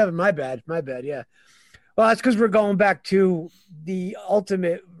 77. My bad. Yeah. Well, that's because we're going back to the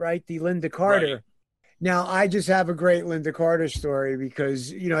ultimate, right? The Linda Carter. Right. Now, I just have a great Linda Carter story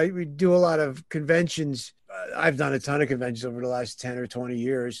because, you know, we do a lot of conventions. I've done a ton of conventions over the last 10 or 20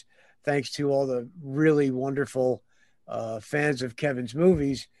 years, thanks to all the really wonderful fans of Kevin's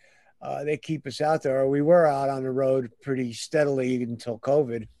movies. They keep us out there. We were out on the road pretty steadily until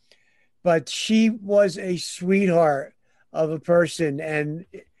COVID. But she was a sweetheart of a person. And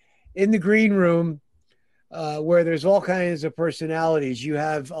in the green room, where there's all kinds of personalities, you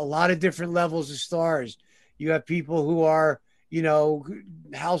have a lot of different levels of stars. You have people who are, you know,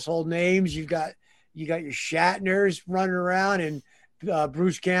 household names. You got your Shatners running around, and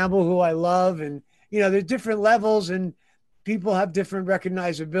Bruce Campbell, who I love. And, you know, there's different levels, and people have different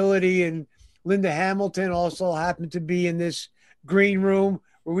recognizability. And Linda Hamilton also happened to be in this green room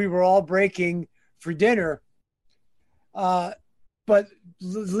where we were all breaking for dinner. But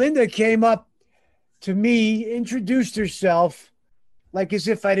Linda came up to me, introduced herself like as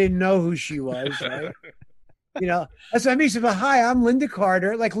if I didn't know who she was, right? You know, as I mean, she said, "Hi, I'm Linda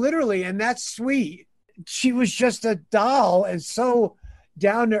Carter," like literally, and that's sweet. She was just a doll and so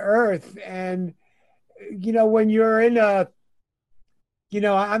down to earth. And, you know, when you're in you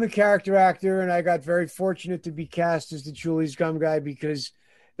know, I'm a character actor, and I got very fortunate to be cast as the Chewlies Gum guy because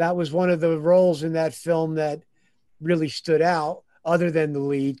that was one of the roles in that film that really stood out other than the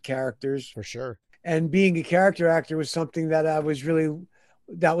lead characters. For sure. And being a character actor was something that that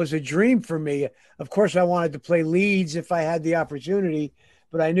was a dream for me. Of course, I wanted to play leads if I had the opportunity,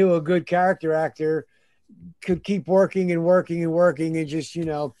 but I knew a good character actor could keep working and just, you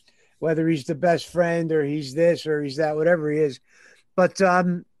know, whether he's the best friend or he's this or he's that, whatever he is. But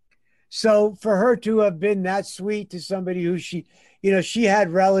so for her to have been that sweet to somebody who she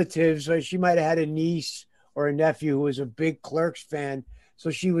had relatives, or she might have had a niece or a nephew who was a big Clerks fan.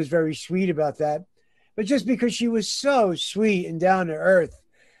 So she was very sweet about that. But just because she was so sweet and down to earth,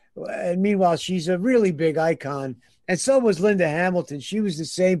 and meanwhile, she's a really big icon. And so was Linda Hamilton. She was the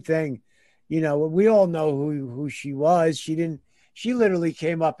same thing. You know, we all know who she was. She literally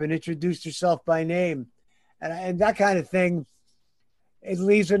came up and introduced herself by name. And that kind of thing, it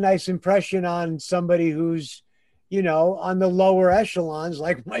leaves a nice impression on somebody who's, you know, on the lower echelons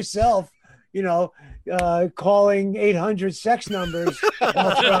like myself, calling 800 sex numbers all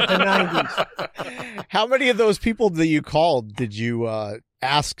throughout the 90s. How many of those people that you called did you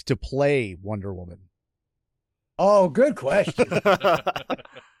ask to play Wonder Woman? Oh, good question.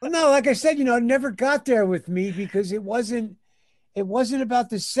 Well, no, like I said, it never got there with me because it wasn't about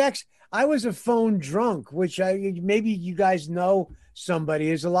the sex. I was a phone drunk, which maybe you guys know somebody.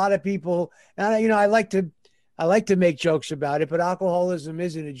 There's a lot of people, and I like to make jokes about it, but alcoholism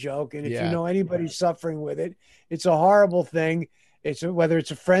isn't a joke. And if you know anybody suffering with it, it's a horrible thing. Whether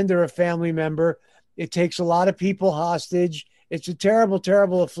it's a friend or a family member, it takes a lot of people hostage. It's a terrible,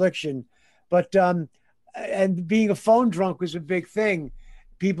 terrible affliction. But and being a phone drunk was a big thing.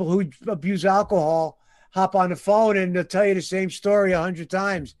 People who abuse alcohol hop on the phone and they'll tell you the same story 100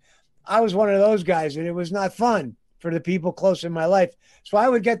 times. I was one of those guys, and it was not fun for the people close in my life. So I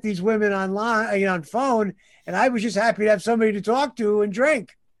would get these women online, on phone, and I was just happy to have somebody to talk to and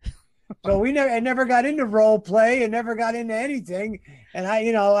drink. So I never got into role play and never got into anything. And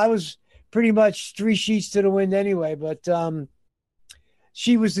I was pretty much 3 sheets to the wind anyway, but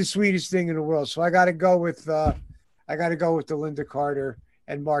she was the sweetest thing in the world. So I got to go with the Linda Carter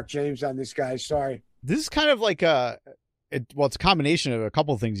and Mark James on this guy. Sorry. This is kind of like it's a combination of a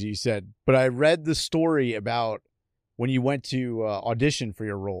couple of things you said, but I read the story about when you went to audition for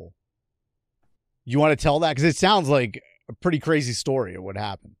your role. You want to tell that? Because it sounds like a pretty crazy story of what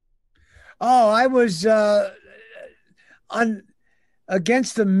happened. Oh, I was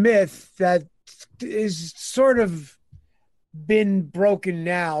against the myth that is sort of been broken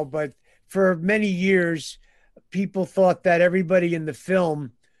now, but for many years, people thought that everybody in the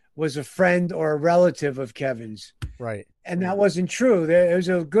film was a friend or a relative of Kevin's. Right. And that wasn't true. There was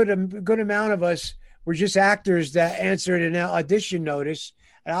a good amount of us were just actors that answered an audition notice.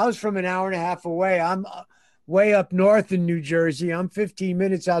 And I was from an hour and a half away. I'm way up north in New Jersey. I'm 15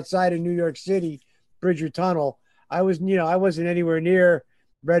 minutes outside of New York City, Bridger Tunnel. I wasn't anywhere near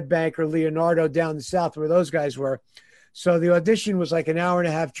Red Bank or Leonardo down the south where those guys were. So the audition was like an hour and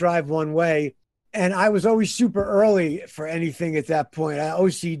a half drive one way. And I was always super early for anything at that point. I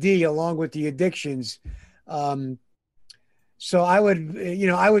OCD along with the addictions. So I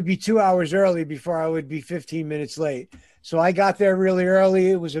would be 2 hours early before I would be 15 minutes late. So I got there really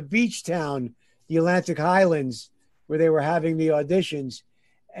early. It was a beach town, the Atlantic Highlands, where they were having the auditions.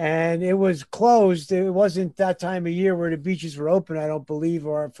 And it was closed. It wasn't that time of year where the beaches were open, I don't believe,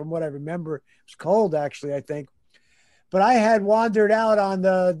 or from what I remember, it was cold actually, I think. But I had wandered out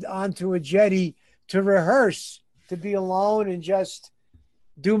onto a jetty to rehearse, to be alone and just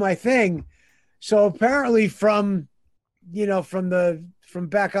do my thing. So apparently from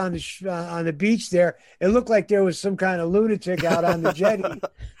back on the beach there, it looked like there was some kind of lunatic out on the jetty,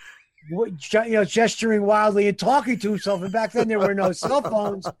 gesturing wildly and talking to himself. And back then there were no cell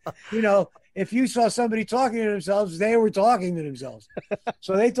phones. If you saw somebody talking to themselves, they were talking to themselves.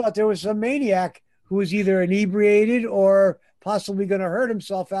 So they thought there was some maniac who was either inebriated or possibly going to hurt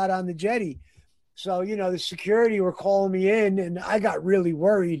himself out on the jetty. So, the security were calling me in, and I got really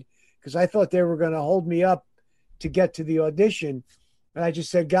worried because I thought they were going to hold me up to get to the audition. And I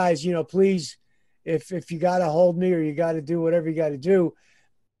just said, guys, please, if you got to hold me or you got to do whatever you got to do,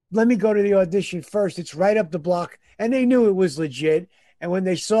 let me go to the audition first. It's right up the block. And they knew it was legit. And when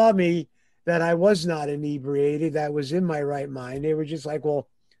they saw me, that I was not inebriated, that was in my right mind, they were just like, well,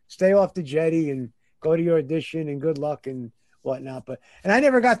 stay off the jetty and go to your audition and good luck and whatnot. And I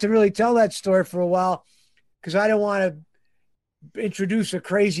never got to really tell that story for a while because I don't want to introduce a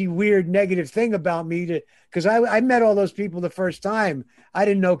crazy, weird, negative thing about me because I met all those people the first time. I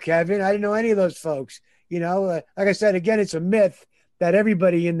didn't know Kevin. I didn't know any of those folks. Like I said, again, it's a myth that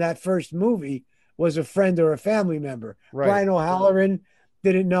everybody in that first movie was a friend or a family member. Right. Brian O'Halloran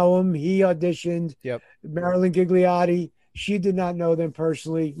didn't know him. He auditioned. Yep. Marilyn Gigliotti, she did not know them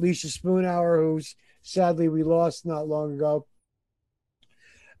personally. Lisa Spoonhour, who's sadly we lost not long ago.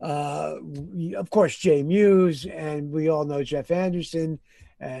 Of course, Jay Muse, and we all know Jeff Anderson.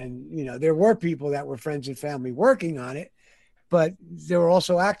 And, there were people that were friends and family working on it, but there were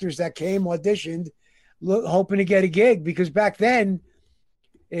also actors that came, auditioned, hoping to get a gig because back then,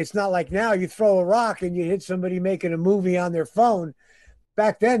 it's not like now you throw a rock and you hit somebody making a movie on their phone.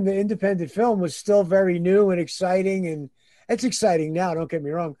 Back then, the independent film was still very new and exciting, and it's exciting now, don't get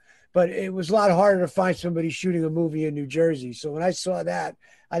me wrong, but it was a lot harder to find somebody shooting a movie in New Jersey. So when I saw that,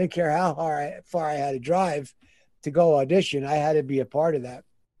 I didn't care how far I had to drive to go audition. I had to be a part of that.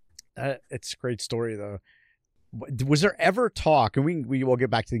 It's a great story, though. Was there ever talk, and we will get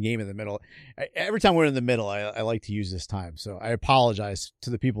back to the game in the middle. Every time we're in the middle, I like to use this time. So I apologize to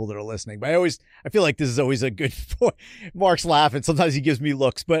the people that are listening, but I feel like this is always a good point. Mark's laughing. Sometimes he gives me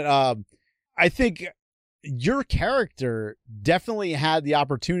looks, but I think your character definitely had the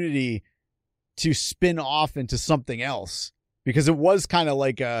opportunity to spin off into something else, because it was kind of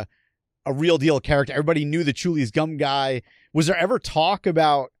like a real deal character. Everybody knew the Chewlies Gum guy. Was there ever talk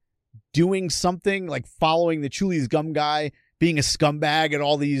about doing something like following the Chewlies Gum guy, being a scumbag at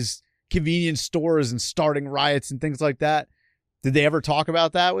all these convenience stores and starting riots and things like that? Did they ever talk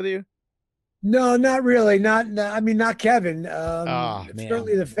about that with you? No, not really. I mean, not Kevin. Man.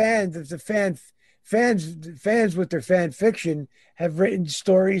 Certainly the fans with their fan fiction have written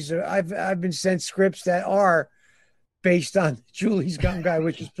stories. I've been sent scripts that are based on Julie's Gum guy,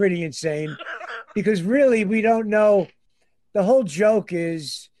 which is pretty insane, because really we don't know. The whole joke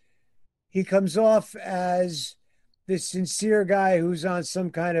is he comes off as this sincere guy who's on some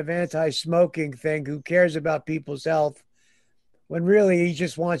kind of anti-smoking thing, who cares about people's health, when really he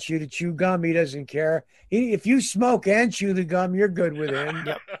just wants you to chew gum. He doesn't care. If you smoke and chew the gum, you're good with him.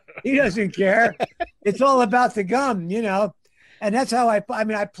 Yep. He doesn't care. It's all about the gum, you know. And that's how I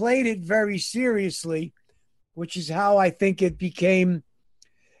played it very seriously, which is how I think it became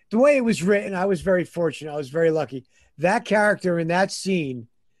the way it was written. I was very fortunate. I was very lucky. That character in that scene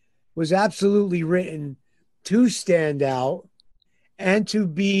was absolutely written to stand out and to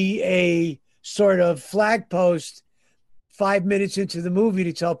be a sort of flag post 5 minutes into the movie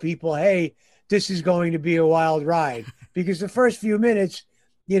to tell people, hey, this is going to be a wild ride. Because the first few minutes,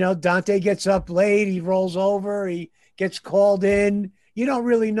 you know, Dante gets up late, he rolls over, he gets called in. You don't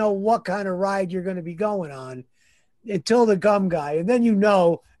really know what kind of ride you're going to be going on until the gum guy. And then you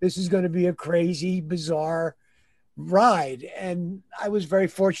know this is going to be a crazy, bizarre ride. And I was very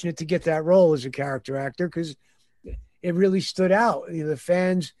fortunate to get that role as a character actor, because it really stood out. You know, the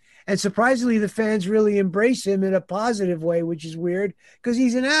fans, and surprisingly, the fans really embrace him in a positive way, which is weird because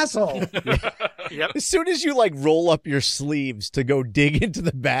he's an asshole. Yep. As soon as you like roll up your sleeves to go dig into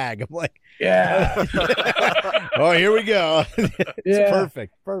the bag, I'm like, Yeah. oh, here we go. It's Yeah.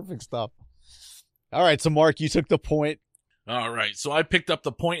 Perfect stuff. All right, so Mark, you took the point. All right, so I picked up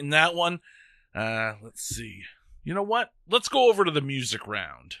the point in that one. Let's see. You know what? Let's go over to the music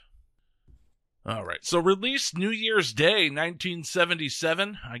round. All right, so released New Year's Day,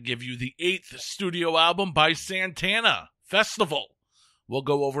 1977. I give you the 8th studio album by Santana, Festival. We'll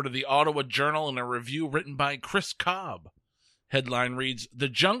go over to the Ottawa Journal in a review written by Chris Cobb. Headline reads, "The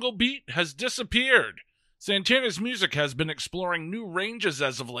Jungle Beat has disappeared. Santana's music has been exploring new ranges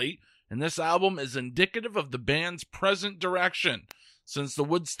as of late, and this album is indicative of the band's present direction. Since the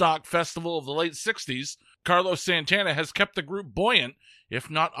Woodstock Festival of the late 60s, Carlos Santana has kept the group buoyant, if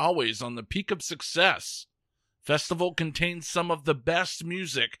not always on the peak of success. Festival contains some of the best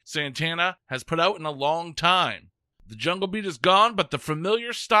music Santana has put out in a long time. The Jungle Beat is gone, but the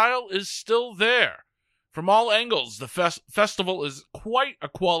familiar style is still there. From all angles, the Festival is quite a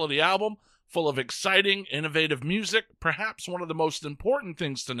quality album, full of exciting, innovative music. Perhaps one of the most important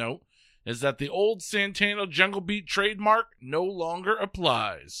things to note is that the old Santana Jungle Beat trademark no longer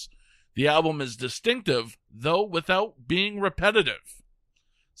applies. The album is distinctive, though without being repetitive."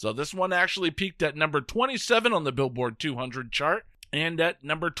 So this one actually peaked at number 27 on the Billboard 200 chart and at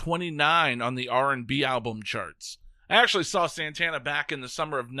number 29 on the R&B album charts. I actually saw Santana back in the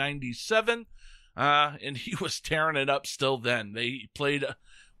summer of 97, and he was tearing it up still then. They played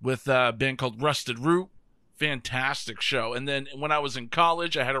with a band called Rusted Root. Fantastic show. And then when I was in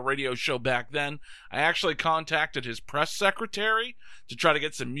college, I had a radio show back then. I actually contacted his press secretary to try to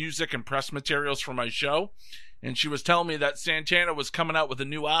get some music and press materials for my show. And she was telling me that Santana was coming out with a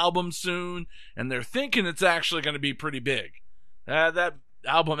new album soon, and they're thinking it's actually going to be pretty big. That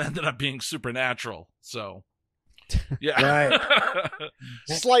album ended up being Supernatural. So, yeah. Right.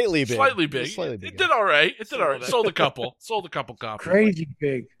 Slightly big. Slightly big. It did all right. It did all right. Sold a couple copies. Crazy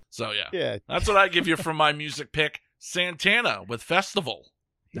big. So, yeah. Yeah. That's what I give you for my music pick. Santana with Festival.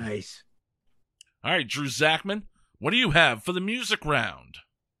 Nice. All right, Drew Zachman, what do you have for the music round?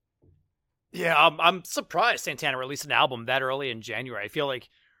 Yeah, I'm surprised Santana released an album that early in January. I feel like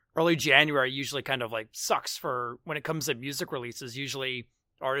early January usually kind of like sucks for when it comes to music releases. Usually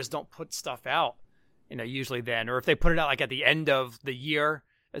artists don't put stuff out, usually then. Or if they put it out like at the end of the year,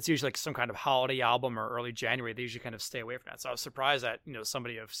 it's usually like some kind of holiday album or early January. They usually kind of stay away from that. So I was surprised that,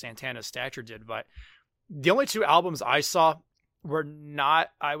 somebody of Santana's stature did. But the only two albums I saw were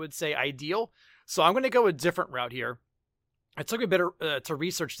not, I would say, ideal. So I'm going to go a different route here. It took me a bit to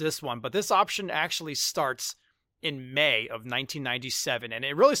research this one, but this option actually starts in May of 1997, and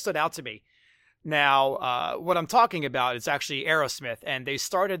it really stood out to me. Now, what I'm talking about is actually Aerosmith, and they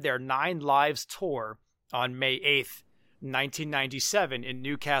started their 9 Lives tour on May 8th, 1997 in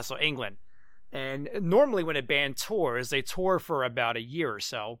Newcastle, England. And normally when a band tours, they tour for about a year or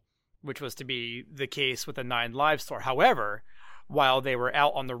so. which was to be the case with the 9 Lives tour. However, while they were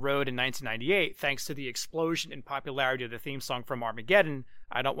out on the road in 1998, thanks to the explosion in popularity of the theme song from Armageddon,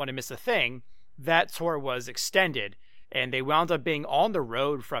 I Don't Want to Miss a Thing, that tour was extended, and they wound up being on the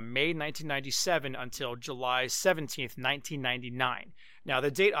road from May 1997 until July 17th, 1999. Now, the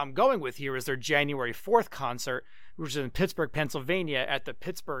date I'm going with here is their January 4th concert, which is in Pittsburgh, Pennsylvania at the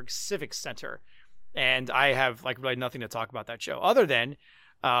Pittsburgh Civic Center. And I have really nothing to talk about that show other than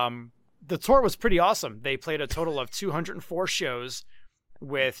the tour was pretty awesome. They played a total of 204 shows,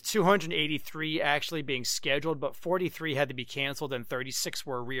 with 283 actually being scheduled, but 43 had to be canceled and 36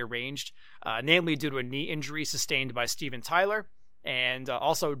 were rearranged, namely due to a knee injury sustained by Steven Tyler, and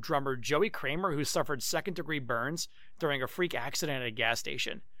also drummer Joey Kramer, who suffered second-degree burns during a freak accident at a gas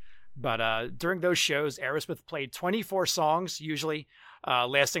station. But during those shows, Aerosmith played 24 songs, usually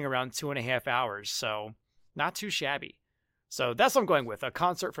lasting around 2.5 hours, so not too shabby. So that's what I'm going with, a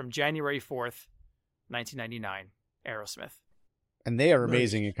concert from January 4th, 1999, Aerosmith. And they are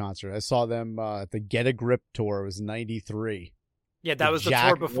amazing in concert. I saw them at the Get a Grip tour. It was 93. Yeah, that was the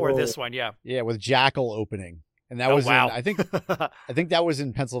tour before this one, yeah. Yeah, with Jackal opening. And that was wow. I think that was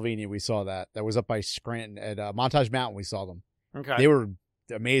in Pennsylvania we saw that. That was up by Scranton at Montage Mountain we saw them. Okay. They were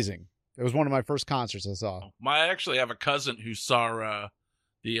amazing. It was one of my first concerts I saw. I actually have a cousin who saw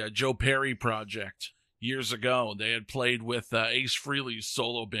the Joe Perry Project years ago. They had played with Ace Frehley's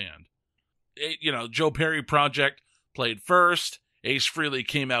solo band. Joe Perry Project played first. Ace Frehley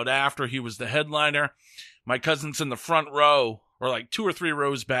came out after. He was the headliner. My cousin's in the front row, or like 2 or 3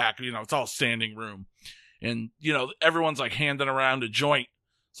 rows back. It's all standing room. And, everyone's like handing around a joint.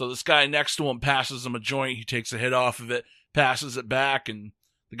 So this guy next to him passes him a joint. He takes a hit off of it, passes it back. And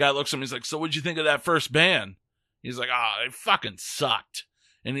the guy looks at him. He's like, so what'd you think of that first band? He's like, they fucking sucked.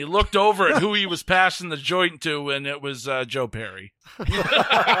 And he looked over at who he was passing the joint to, and it was Joe Perry.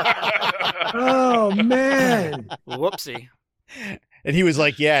 Oh, man. Whoopsie. And he was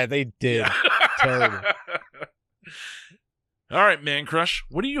like, yeah, they did. Terrible. All right, Man Crush,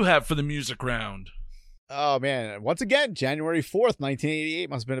 what do you have for the music round? Oh, man. Once again, January 4th, 1988.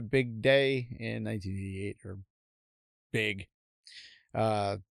 Must have been a big day in 1988. Or big.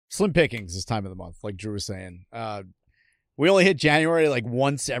 Slim pickings this time of the month, like Drew was saying. We only hit January like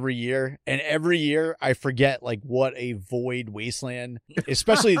once every year. And every year I forget what a void wasteland,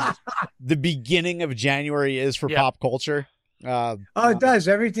 especially the beginning of January is for pop culture. It does.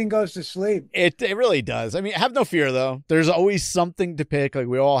 Everything goes to sleep. It really does. I mean, have no fear though. There's always something to pick. Like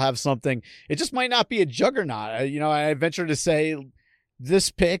we all have something. It just might not be a juggernaut. I venture to say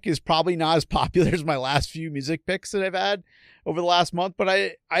this pick is probably not as popular as my last few music picks that I've had over the last month. But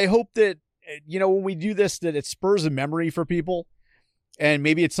I hope that, when we do this, that it spurs a memory for people. And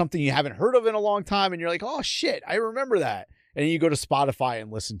maybe it's something you haven't heard of in a long time. And you're like, oh shit, I remember that. And you go to Spotify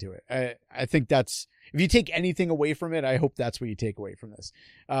and listen to it. I think that's, if you take anything away from it, I hope that's what you take away from this.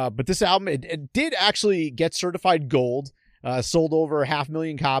 But this album, it did actually get certified gold, sold over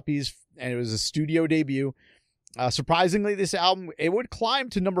 500,000 copies, and it was a studio debut. Surprisingly, this album, it would climb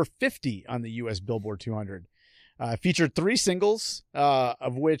to number 50 on the US Billboard 200. Featured 3 singles,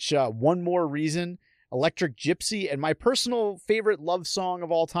 of which One More Reason, Electric Gypsy, and my personal favorite love song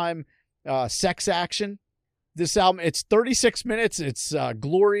of all time, Sex Action. This album, it's 36 minutes. It's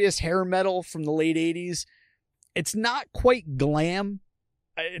glorious hair metal from the late 80s. It's not quite glam.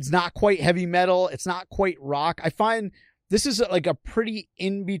 It's not quite heavy metal. It's not quite rock. I find this is like a pretty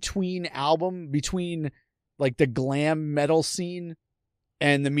in-between album between like the glam metal scene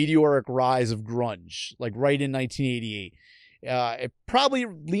and the meteoric rise of grunge, like right in 1988. It probably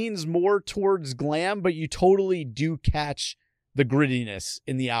leans more towards glam, but you totally do catch the grittiness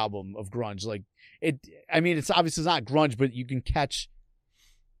in the album of grunge. It's obviously not grunge, but you can catch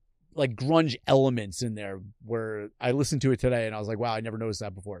like grunge elements in there where I listened to it today and I was like, wow, I never noticed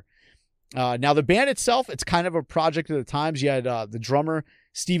that before. Now the band itself, it's kind of a project of the times. You had the drummer,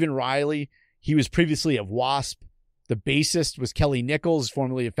 Stephen Riley. He was previously of Wasp. The bassist was Kelly Nichols,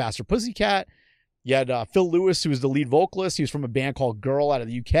 formerly of Faster Pussycat. You had Phil Lewis, who was the lead vocalist. He was from a band called Girl out of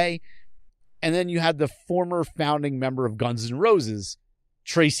the UK. And then you had the former founding member of Guns N' Roses,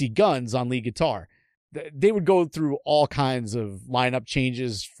 Tracy Guns, on lead guitar. They would go through all kinds of lineup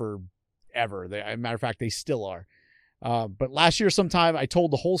changes forever. As a matter of fact, they still are. But last year sometime, I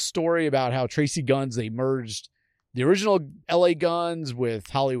told the whole story about how Tracy Guns, they merged the original LA Guns with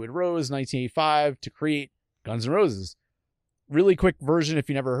Hollywood Rose 1985 to create Guns N' Roses. Really quick version if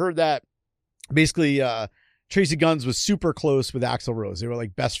you never heard that. Basically, Tracy Guns was super close with Axl Rose. They were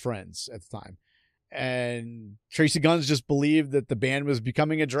like best friends at the time. And Tracy Guns just believed that the band was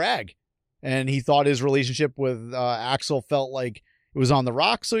becoming a drag. And he thought his relationship with Axl felt like It was on the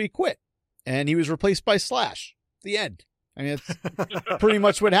rocks, so he quit. And he was replaced by Slash. The end. I mean, it's pretty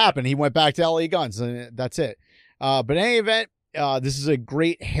much what happened. He went back to LA Guns, and that's it. But in any event, this is a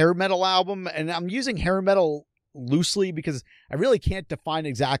great hair metal album, and I'm using hair metal loosely because I really can't define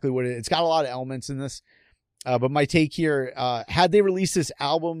exactly what it's got a lot of elements in this. But my take here, had they released this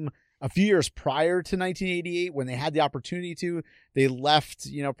album a few years prior to 1988, when they had the opportunity to, they left,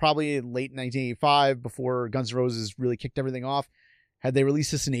 probably in late 1985 before Guns N' Roses really kicked everything off. Had they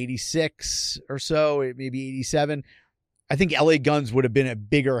released this in 86 or so, maybe 87, I think LA Guns would have been a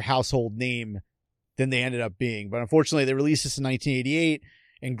bigger household name than they ended up being. But unfortunately, they released this in 1988,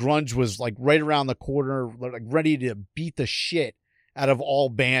 and grunge was like right around the corner, like ready to beat the shit out of all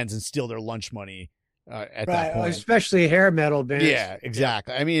bands and steal their lunch money at that point. Especially hair metal bands. Yeah,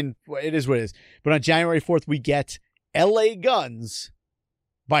 exactly. I mean, it is what it is. But on January 4th, we get LA Guns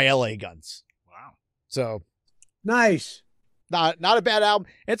by LA Guns. Wow. So nice. Not a bad album.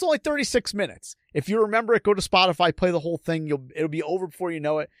 And it's only 36 minutes. If you remember it, go to Spotify, play the whole thing. It'll be over before you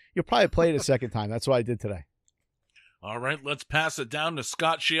know it. You'll probably play it a second time. That's what I did today. All right, let's pass it down to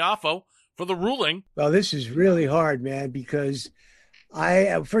Scott Schiaffo for the ruling. Well, this is really hard, man, because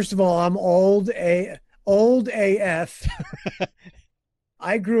first of all, I'm old AF.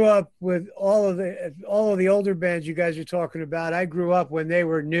 I grew up with all of the older bands you guys are talking about. I grew up when they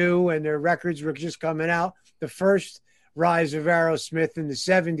were new and their records were just coming out. The first rise of Aerosmith in the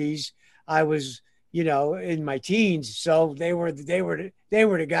 70s, I was, in my teens. So they were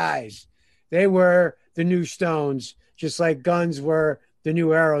the guys. They were the new Stones, just like Guns were the new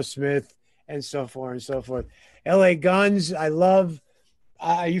Aerosmith, and so forth and so forth. LA Guns, I love.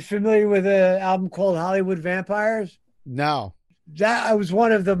 Are you familiar with an album called Hollywood Vampires? No. That was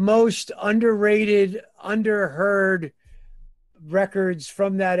one of the most underrated, underheard records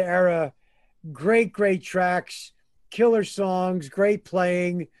from that era. Great tracks, killer songs, great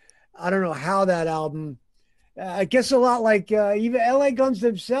playing. I don't know how that album, I guess a lot like even LA Guns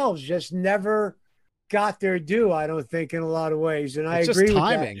themselves just never got their due, I don't think, in a lot of ways. And It's I agree just with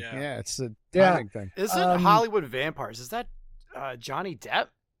timing. that. Yeah, it's a timing thing. Is it Hollywood Vampires? Is that Johnny Depp?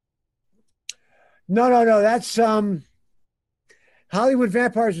 No. That's Hollywood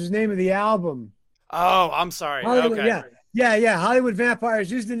Vampires was the name of the album. Oh, I'm sorry. Hollywood, Okay. Yeah. Hollywood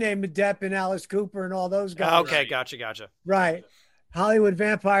Vampires is the name of Depp and Alice Cooper and all those guys. Okay, gotcha. Right. Hollywood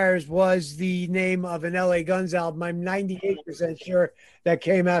Vampires was the name of an LA Guns album. I'm 98% sure that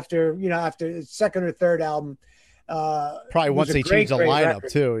came after the second or third album. Probably once they changed the lineup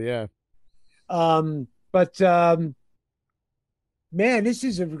record too. Yeah. Man, this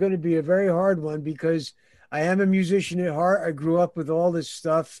is going to be a very hard one because I am a musician at heart. I grew up with all this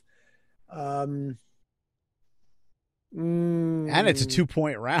stuff. And it's a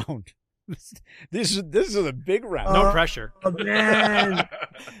 2-point round. This is a big round. No pressure. Oh, man.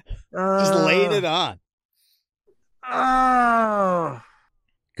 Just laying it on. Oh.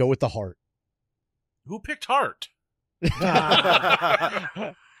 Go with the heart. Who picked Heart?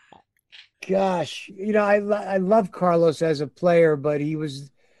 Gosh, I love Carlos as a player, but he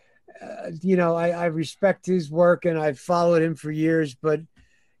was, I respect his work and I've followed him for years, but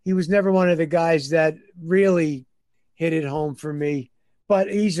he was never one of the guys that really hit it home for me. But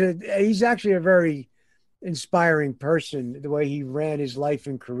he's actually a very inspiring person, the way he ran his life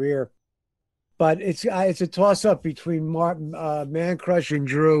and career. But it's a toss up between Man Crush and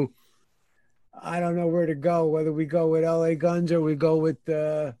Drew. I don't know where to go, whether we go with LA Guns or we go with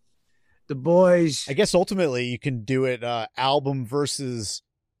the boys. I guess ultimately you can do it album versus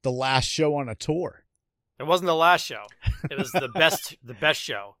the last show on a tour. It wasn't the last show. It was the best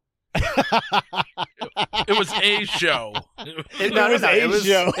show. It was a show.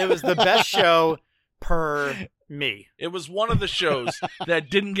 It was the best show per me. It was one of the shows that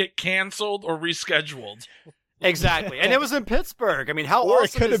didn't get canceled or rescheduled. Exactly. And it was in Pittsburgh. I mean, how or awesome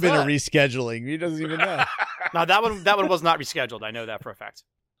it could have been that? a rescheduling. He doesn't even know. No, that one was not rescheduled. I know that for a fact.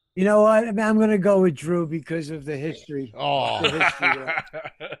 You know what? I'm going to go with Drew because of the history. Oh. The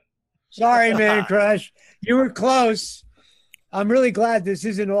history. Sorry, Man Crush. You were close. I'm really glad this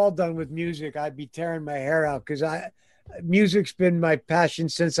isn't all done with music. I'd be tearing my hair out because music's been my passion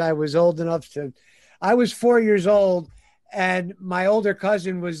since I was old enough to. I was 4 years old, and my older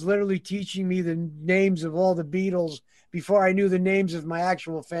cousin was literally teaching me the names of all the Beatles before I knew the names of my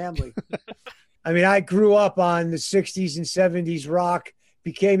actual family. I mean, I grew up on the 60s and 70s rock,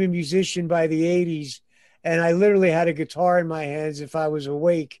 became a musician by the 80s, and I literally had a guitar in my hands if I was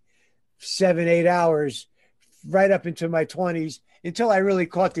awake 7-8 hours right up into my 20s until I really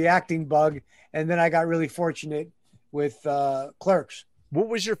caught the acting bug. And then I got really fortunate with Clerks. What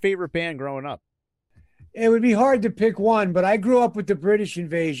was your favorite band growing up? It would be hard to pick one, but I grew up with the British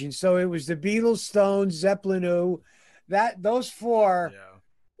invasion, so it was the Beatles, Stones, Zeppelin, Who, that those four.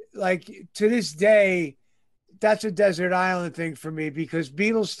 Like to this day, that's a desert island thing for me because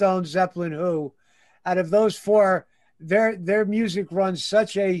Beatles, Stones, Zeppelin, Who, out of those four, their music runs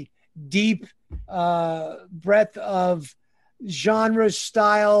such a deep breadth of genres,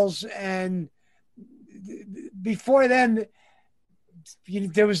 styles, and before then,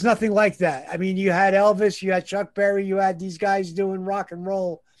 there was nothing like that. I mean, you had Elvis, you had Chuck Berry, you had these guys doing rock and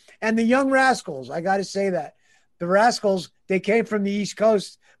roll, and the Young Rascals. I got to say that the Rascals, they came from the East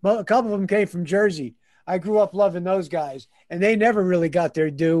Coast. Well, a couple of them came from Jersey. I grew up loving those guys, and they never really got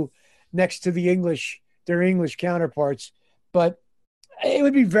their due next to their English counterparts. But it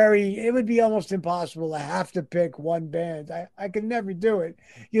would be almost impossible to have to pick one band. I could never do it.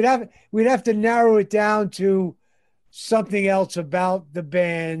 We'd have to narrow it down to something else about the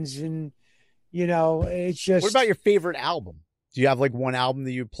bands, and it's just. What about your favorite album? Do you have like one album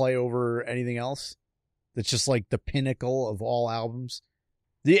that you play over anything else? That's just like the pinnacle of all albums.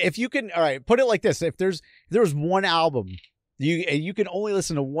 If you can, all right, put it like this: if there was one album, you can only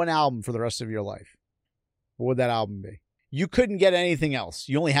listen to one album for the rest of your life, what would that album be? You couldn't get anything else.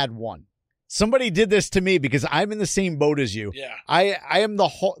 You only had one. Somebody did this to me because I'm in the same boat as you. Yeah. I am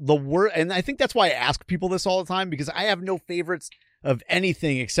the worst, and I think that's why I ask people this all the time, because I have no favorites of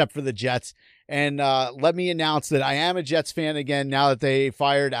anything except for the Jets. And let me announce that I am a Jets fan again now that they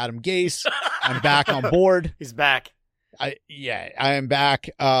fired Adam Gase. I'm back on board. He's back. I am back.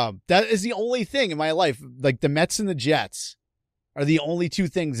 That is the only thing in my life. Like the Mets and the Jets are the only two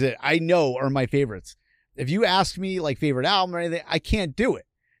things that I know are my favorites. If you ask me like favorite album or anything, I can't do it.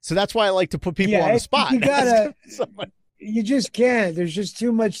 So that's why I like to put people on the spot. You just can't. There's just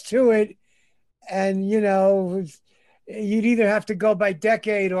too much to it. And, you'd either have to go by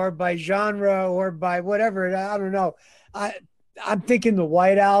decade or by genre or by whatever. I don't know. I'm thinking the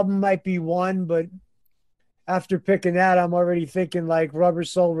White Album might be one, but after picking that, I'm already thinking like Rubber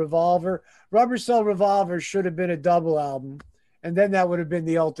Soul Revolver. Rubber Soul Revolver should have been a double album, and then that would have been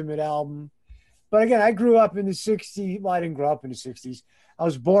the ultimate album. But again, I grew up in the 60s. Well, I didn't grow up in the 60s. I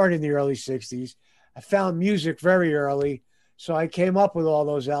was born in the early 60s. I found music very early. So I came up with all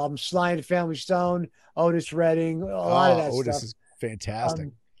those albums. Sly and the Family Stone, Otis Redding, a lot of that Otis stuff. Is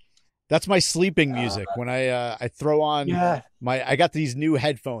fantastic. That's my sleeping music. When I throw on I got these new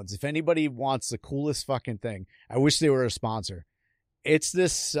headphones. If anybody wants the coolest fucking thing, I wish they were a sponsor. It's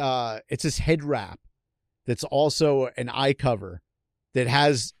this head wrap that's also an eye cover that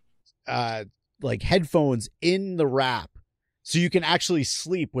has like headphones in the wrap, so you can actually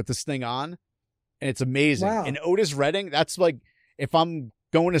sleep with this thing on, and it's amazing. Wow. And Otis Redding, that's like if I'm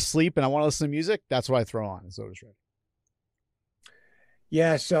going to sleep and I want to listen to music, that's what I throw on. It's Otis Redding.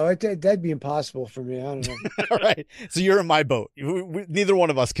 Yeah, so that'd be impossible for me. I don't know. All right, so you're in my boat. Neither one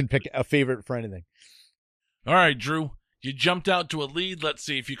of us can pick a favorite for anything. All right, Drew, you jumped out to a lead. Let's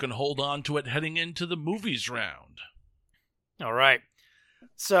see if you can hold on to it heading into the movies round. All right.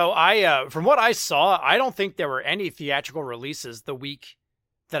 So from what I saw, I don't think there were any theatrical releases the week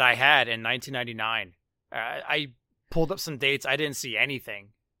that I had in 1999. I pulled up some dates. I didn't see anything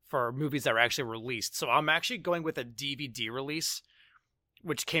for movies that were actually released. So I'm actually going with a DVD release,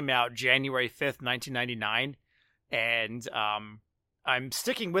 which came out January 5th, 1999. And I'm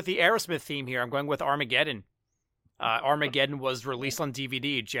sticking with the Aerosmith theme here. I'm going with Armageddon. Armageddon was released on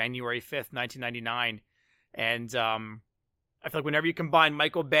DVD January 5th, 1999. And I feel like whenever you combine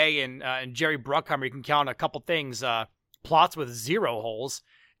Michael Bay and Jerry Bruckheimer, you can count a couple things. Plots with 0 holes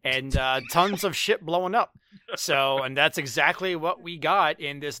and tons of shit blowing up. And that's exactly what we got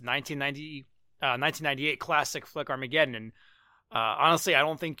in this 1998 classic flick Armageddon. And honestly, I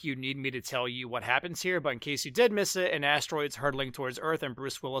don't think you need me to tell you what happens here, but in case you did miss it, an asteroid's hurtling towards Earth and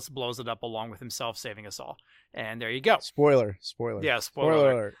Bruce Willis blows it up along with himself, saving us all. And there you go. Spoiler. Yeah,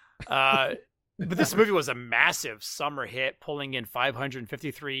 spoiler alert. But this movie was a massive summer hit, pulling in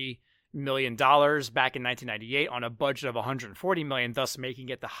 $553 million back in 1998 on a budget of $140 million, thus making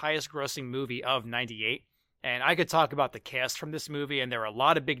it the highest grossing movie of 98. And I could talk about the cast from this movie, and there are a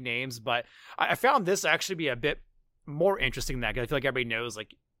lot of big names, but I found this actually be a bit more interesting than that, because I feel like everybody knows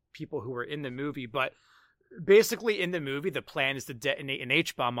like people who were in the movie. But basically in the movie, the plan is to detonate an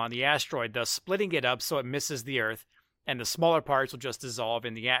H-bomb on the asteroid, thus splitting it up so it misses the Earth, and the smaller parts will just dissolve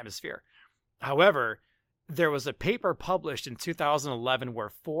in the atmosphere. However, there was a paper published in 2011 where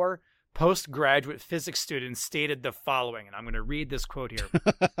 4 postgraduate physics students stated the following, and I'm going to read this quote here.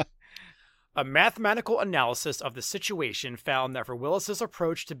 A mathematical analysis of the situation found that for Willis's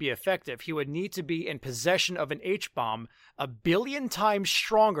approach to be effective, he would need to be in possession of an H-bomb 1 billion times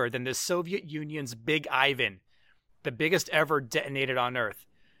stronger than the Soviet Union's Big Ivan, the biggest ever detonated on Earth.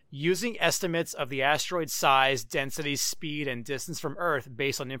 Using estimates of the asteroid's size, density, speed, and distance from Earth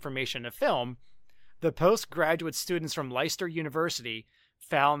based on information in the film, the postgraduate students from Leicester University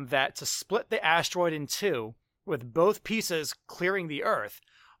found that to split the asteroid in two, with both pieces clearing the Earth,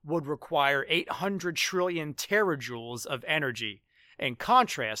 would require 800 trillion terajoules of energy. In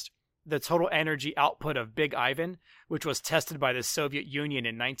contrast, the total energy output of Big Ivan, which was tested by the Soviet Union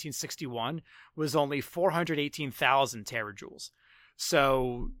in 1961, was only 418,000 terajoules.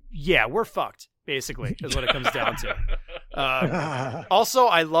 So, yeah, we're fucked, basically, is what it comes down to. Also,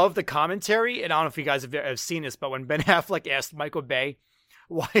 I love the commentary, and I don't know if you guys have seen this, but when Ben Affleck asked Michael Bay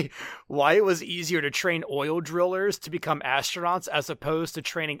why it was easier to train oil drillers to become astronauts as opposed to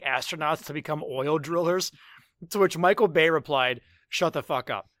training astronauts to become oil drillers, to which Michael Bay replied, "Shut the fuck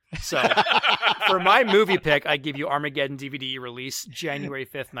up." So, for my movie pick, I give you Armageddon DVD release January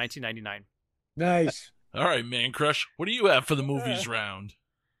 5th, 1999. Nice. All right, Man Crush, what do you have for the movies round?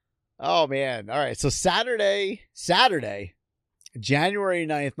 Oh, man. All right. So Saturday, January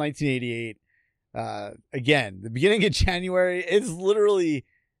 9th, 1988. Again, the beginning of January is literally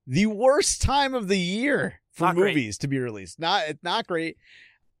the worst time of the year for Not movies to be released. It's not great.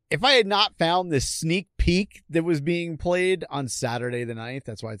 If I had not found this sneak peek that was being played on Saturday the 9th,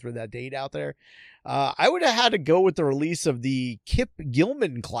 that's why I threw that date out there, I would have had to go with the release of the Kip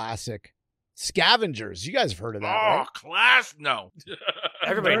Gilman classic, Scavengers. You guys have heard of that, right? No.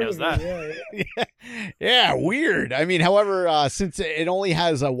 Everybody knows that. Yeah, weird. I mean, however, since it only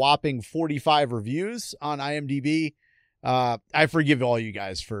has a whopping 45 reviews on IMDb, I forgive all you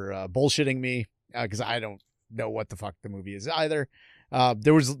guys for bullshitting me because I don't know what the fuck the movie is either.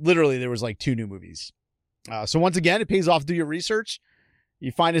 There was like 2 new movies. So once again, it pays off to do your research.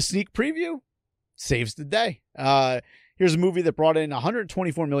 You find a sneak preview, saves the day. Here's a movie that brought in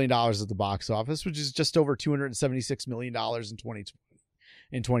 $124 million at the box office, which is just over $276 million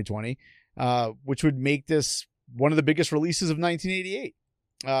in 2020, which would make this one of the biggest releases of 1988.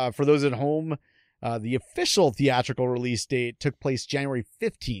 For those at home, the official theatrical release date took place January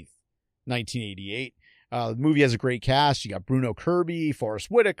 15th, 1988. The movie has a great cast. You got Bruno Kirby,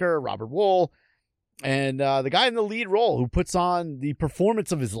 Forrest Whitaker, Robert Wool, and the guy in the lead role who puts on the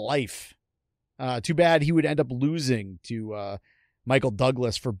performance of his life. Too bad he would end up losing to Michael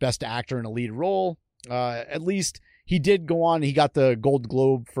Douglas for Best Actor in a Lead Role. At least he did go on. He got the Gold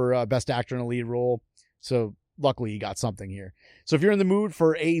Globe for Best Actor in a Lead Role. So luckily he got something here. So if you're in the mood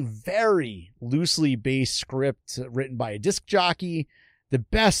for a very loosely based script written by a disc jockey, the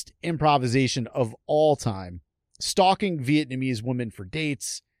best improvisation of all time, stalking Vietnamese women for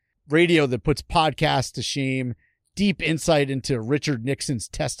dates, radio that puts podcasts to shame, deep insight into Richard Nixon's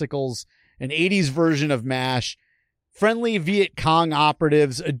testicles, an 80s version of MASH, friendly Viet Cong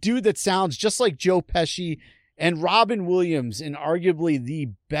operatives, a dude that sounds just like Joe Pesci, and Robin Williams in arguably the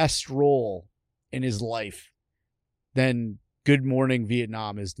best role in his life, then Good Morning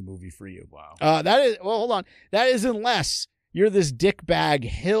Vietnam is the movie for you. Wow. Hold on. That is unless you're this dickbag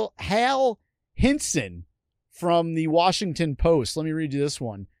Hal Hinson from the Washington Post. Let me read you this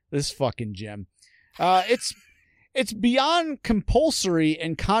one. This fucking gem. It's beyond compulsory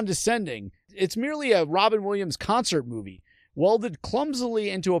and condescending. It's merely a Robin Williams concert movie, welded clumsily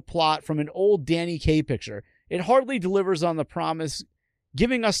into a plot from an old Danny Kaye picture. It hardly delivers on the promise,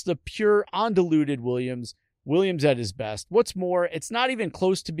 giving us the pure, undiluted Williams at his best. What's more, it's not even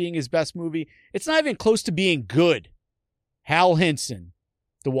close to being his best movie. It's not even close to being good. Hal Hinson,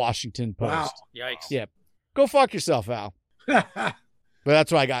 The Washington Post. Wow. Yikes. Yeah. Go fuck yourself, Al. But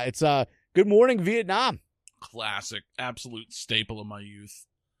that's what I got. It's Good Morning Vietnam. Classic, absolute staple of my youth.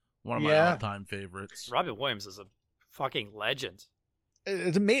 One of my all-time favorites. Robin Williams is a fucking legend.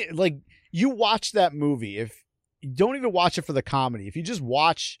 It's amazing. Like, you watch that movie, if you don't even watch it for the comedy, if you just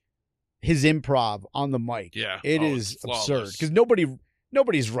watch his improv on the mic, it is absurd because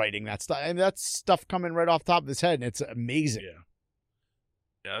nobody's writing that stuff. And that's stuff coming right off the top of his head, and it's amazing.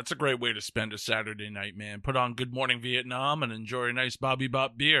 Yeah, that's a great way to spend a Saturday night, man. Put on Good Morning Vietnam and enjoy a nice Bobby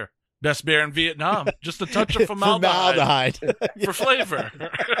Bop beer. Best beer in Vietnam. Just a touch of formaldehyde. For flavor.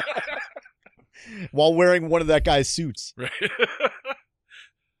 While wearing one of that guy's suits. Right.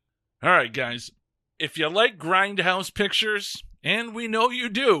 All right, guys. If you like Grindhouse pictures, and we know you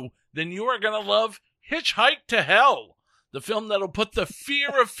do, then you are going to love Hitchhike to Hell, the film that'll put the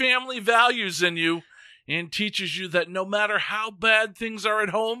fear of family values in you and teaches you that no matter how bad things are at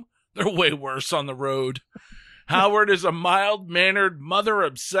home, they're way worse on the road. Howard is a mild-mannered,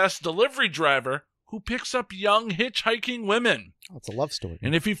 mother-obsessed delivery driver who picks up young hitchhiking women. Oh, it's a love story.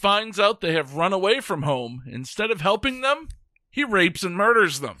 And if he finds out they have run away from home, instead of helping them, he rapes and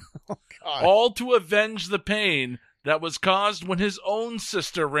murders them. God. All to avenge the pain that was caused when his own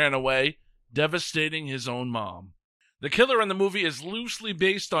sister ran away, devastating his own mom. The killer in the movie is loosely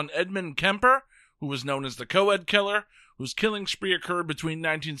based on Edmund Kemper, who was known as the co-ed killer, whose killing spree occurred between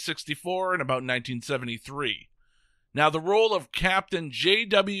 1964 and about 1973. Now, the role of Captain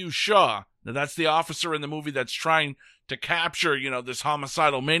J.W. Shaw, now that's the officer in the movie that's trying to capture, this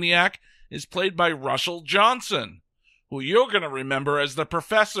homicidal maniac, is played by Russell Johnson, who you're going to remember as the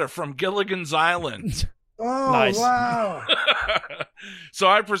professor from Gilligan's Island. Oh, Nice. wow. So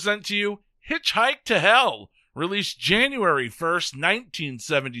I present to you Hitchhike to Hell, released January 1st,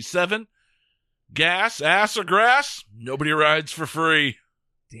 1977. Gas, ass, or grass? Nobody rides for free.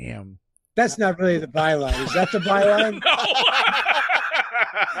 Damn. That's not really the byline. Is that the byline?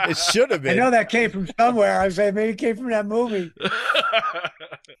 It should have I been. know that came from somewhere. I was saying maybe it came from that movie.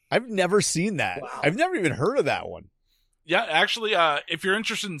 I've never seen that. Wow. I've never even heard of that one. Yeah, actually, if you're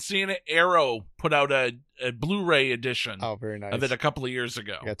interested in seeing it, Arrow put out a Blu-ray edition Oh, very nice. of it a couple of years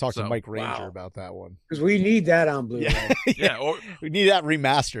ago. I got to talk to So, Mike Ranger wow. about that one. Because we need that on Blu-ray. Yeah. Yeah, or We need that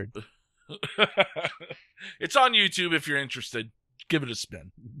remastered. it's on YouTube if you're interested. Give it a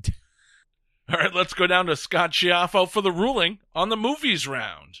spin. All right, let's go down to Scott Schiaffo for the ruling on the movies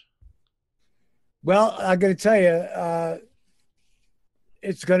round. Well, I'm going to tell you,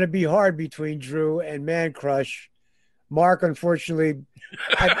 it's going to be hard between Drew and Man Crush. Mark, unfortunately,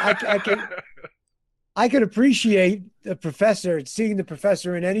 I can appreciate the professor, seeing the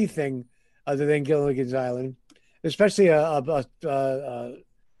professor in anything other than Gilligan's Island, especially a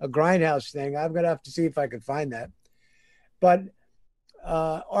grindhouse thing. I'm going to have to see if I can find that. But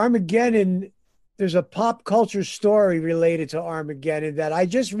Armageddon, there's a pop culture story related to Armageddon that I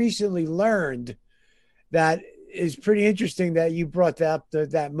just recently learned that is pretty interesting that you brought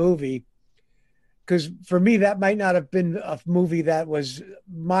that movie. Because for me, that might not have been a movie that was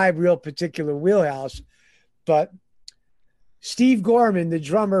my real particular wheelhouse. But Steve Gorman, the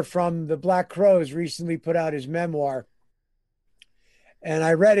drummer from the Black Crowes, recently put out his memoir. And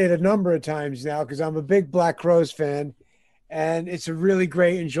I read it a number of times now because I'm a big Black Crowes fan. And it's a really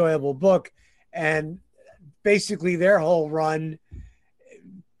great, enjoyable book. And basically their whole run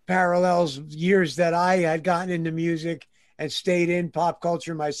parallels years that I had gotten into music and stayed in pop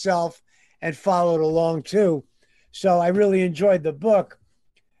culture myself and followed along too. So I really enjoyed the book.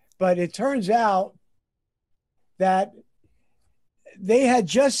 But it turns out that they had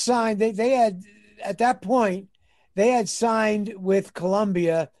just signed, they had, at that point, they had signed with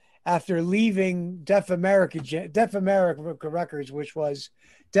Columbia after leaving Def America Records, which was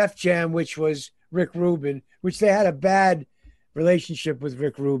Def Jam, which was Rick Rubin, which they had a bad relationship with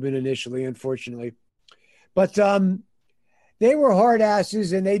Rick Rubin initially, unfortunately. But they were hard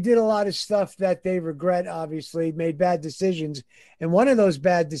asses and they did a lot of stuff that they regret, obviously, made bad decisions. And one of those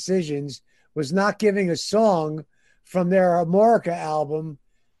bad decisions was not giving a song from their America album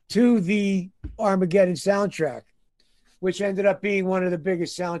to the Armageddon soundtrack, which ended up being one of the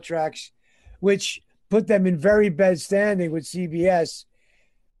biggest soundtracks, which put them in very bad standing with CBS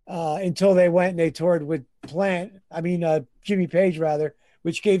until they went and they toured with Jimmy Page, rather,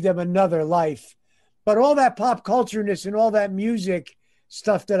 which gave them another life. But all that pop cultureness and all that music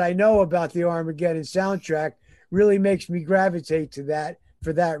stuff that I know about the Armageddon soundtrack really makes me gravitate to that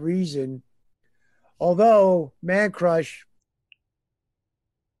for that reason. Although, Man Crush,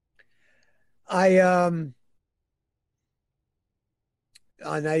 now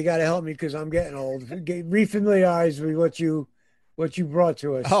you got to help me because I'm getting old. Refamiliarize with what you brought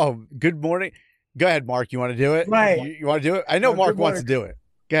to us. Oh, good morning. Go ahead, Mark. You want to do it? Right. You want to do it? I know No, Mark good wants to morning. do it.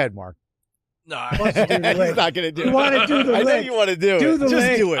 Go ahead, Mark. No, Wants to do the He's lick. not going to do You it. want to do the I know lick. you want to do Do it. the Just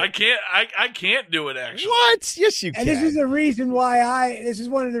lick. do it. I can't do it actually. What? Yes, you can. And this is the reason why this is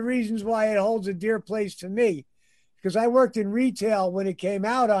one of the reasons why it holds a dear place to me, because I worked in retail when it came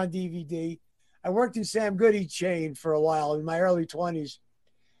out on DVD. I worked in Sam Goody chain for a while in my early 20s,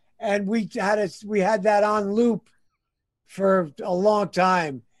 and we had that on loop for a long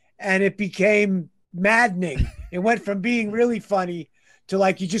time, and it became maddening. It went from being really funny to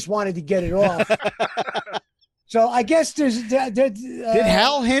like you just wanted to get it off. So I guess there's Did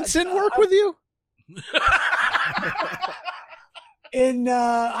Hal Henson work with you?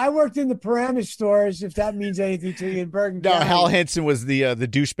 I worked in the Paramus stores, if that means anything to you, in Bergen No, County. Hal Henson was the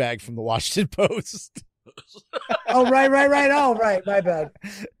douchebag from the Washington Post. Oh, right. Oh, right. My bad.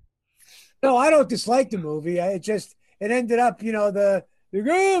 No, I don't dislike the movie. It ended up, the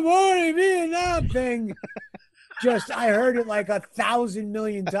good morning Vietnam thing just I heard it like 1,000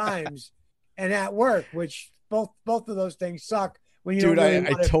 million times, and at work, which both of those things suck when you Dude, don't really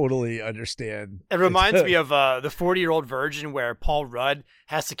I want to. totally understand. It reminds me of the 40-Year-Old Virgin, where Paul Rudd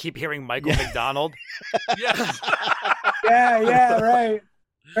has to keep hearing Michael McDonald. Yes. Yeah, right.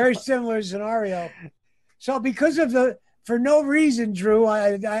 Very similar scenario. So because of for no reason, Drew,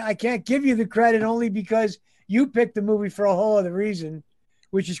 I can't give you the credit only because you picked the movie for a whole other reason,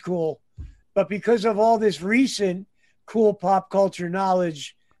 which is cool. But because of all this recent cool pop culture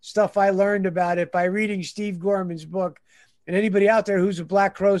knowledge stuff I learned about it by reading Steve Gorman's book, and anybody out there who's a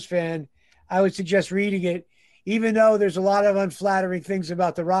Black Crowes fan, I would suggest reading it. Even though there's a lot of unflattering things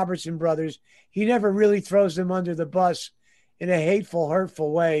about the Robertson brothers, he never really throws them under the bus in a hateful,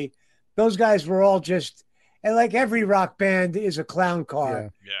 hurtful way. Those guys were all just, and like every rock band is a clown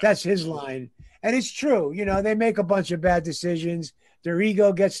car. Yeah. That's his line. And it's true. You know, they make a bunch of bad decisions. Their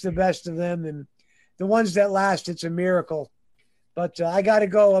ego gets the best of them. And the ones that last, it's a miracle. But I got to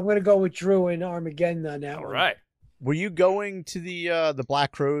go. I'm going to go with Drew and Armageddon on that All one. right. Were you going to the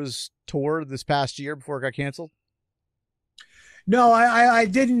Black Crowes tour this past year before it got canceled? No, I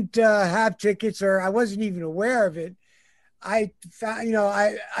didn't have tickets, or I wasn't even aware of it. I found,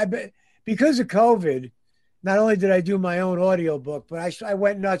 because of COVID, not only did I do my own audiobook, but I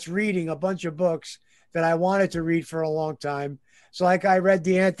went nuts reading a bunch of books that I wanted to read for a long time. So like I read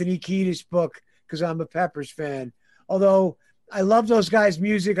the Anthony Kiedis book because I'm a Peppers fan. Although I love those guys'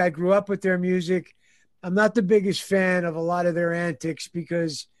 music. I grew up with their music. I'm not the biggest fan of a lot of their antics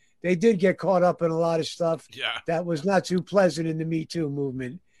because they did get caught up in a lot of stuff that was not too pleasant in the Me Too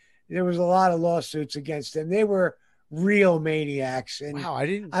movement. There was a lot of lawsuits against them. They were real maniacs. And Wow,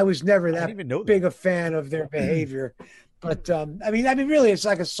 I was never that even know big that. a fan of their behavior. But I mean, really, it's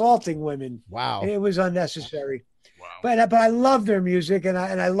like assaulting women. Wow. It was unnecessary. Wow. But I love their music and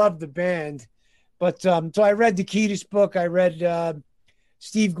I love the band. But so I read the Kiedis book. I read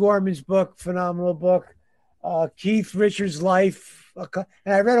Steve Gorman's book, phenomenal book. Keith Richards' life. And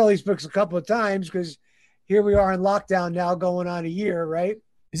I read all these books a couple of times because here we are in lockdown now going on a year, right?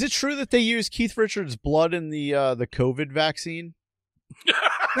 Is it true that they use Keith Richards' blood in the COVID vaccine? Is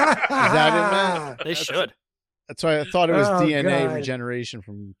that in there? They should. That's why I thought it was Oh, DNA God. regeneration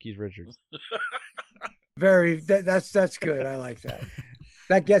from Keith Richards. That's good. I like that.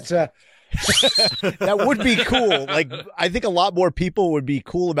 That gets a That would be cool. Like, I think a lot more people would be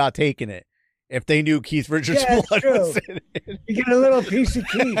cool about taking it if they knew Keith Richards' Yeah, it's blood true. was in it. you get a little piece of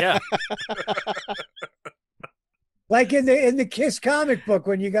Keith. Yeah. Like in the Kiss comic book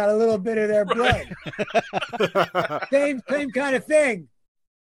when you got a little bit of their blood. Same kind of thing.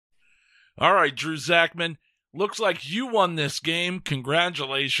 All right, Drew Zachman. Looks like you won this game.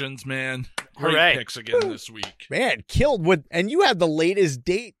 Congratulations, man. Great Hooray. picks again this week. Man, killed with, and you had the latest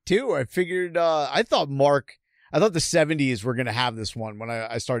date too. I figured, I thought the 70s were going to have this one. When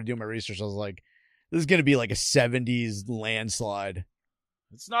I started doing my research, I was like, this is going to be like a 70s landslide.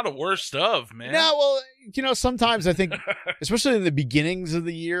 It's not a worst of, man. No, well, sometimes I think, especially in the beginnings of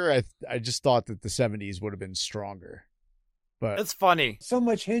the year, I just thought that the 70s would have been stronger. But It's funny. So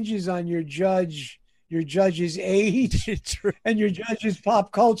much hinges on your judge's age True. and your judge's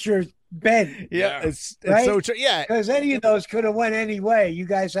pop culture bent. Yeah, it's Right? so true. Yeah, Because any of those could have went any way. You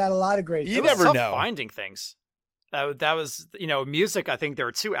guys had a lot of great You It stuff. was never tough know. finding things. That was, music. I think there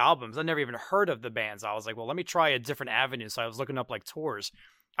were 2 albums. I never even heard of the bands. I was like, well, let me try a different avenue. So I was looking up like tours.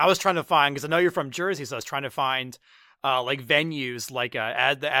 I was trying to find, because I know you're from Jersey, so I was trying to find like venues like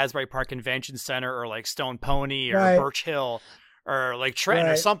at the Asbury Park Convention Center or like Stone Pony or Right. Birch Hill or like Trenton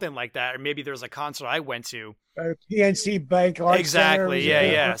or Right. something like that. Or maybe there's a concert I went to. Or PNC Bank Arts Exactly. Center.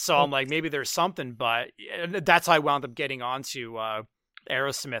 Yeah. So I'm like, maybe there's something, but that's how I wound up getting onto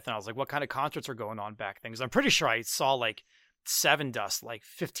Aerosmith. And I was like, what kind of concerts are going on back then? 'Cause I'm pretty sure I saw like Seven Dust like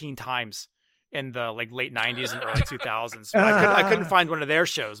 15 times in the like late 90s and early 2000s. But I couldn't find one of their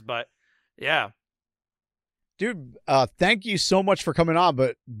shows, but yeah. dude, thank you so much for coming on.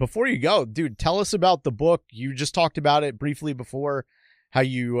 But before you go, dude, tell us about the book. You just talked about it briefly before, how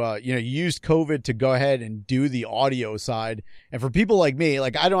you you used COVID to go ahead and do the audio side. And for people like me,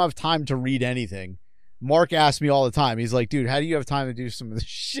 like I don't have time to read anything. Mark asks me all the time. He's like, dude, how do you have time to do some of the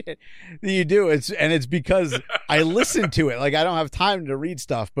shit that you do? It's because I listen to it. Like I don't have time to read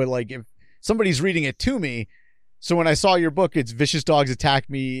stuff, but like if somebody's reading it to me. So when I saw your book, it's Vicious Dogs Attack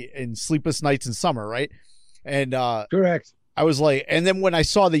Me in Sleepless Nights in Summer, right? And Correct. I was like, and then when I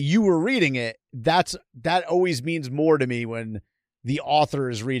saw that you were reading it, that always means more to me when the author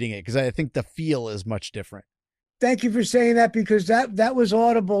is reading it, because I think the feel is much different. Thank you for saying that, because that was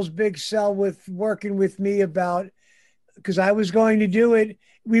Audible's big sell with working with me about because I was going to do it.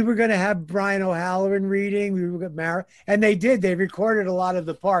 We were going to have Brian O'Halloran reading. We were going and they did. They recorded a lot of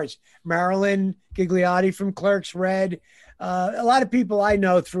the parts. Marilyn Gigliotti from Clerks read. A lot of people I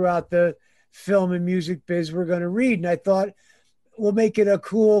know throughout the film and music biz were going to read, and I thought we'll make it a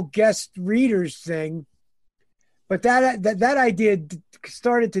cool guest readers thing. But that idea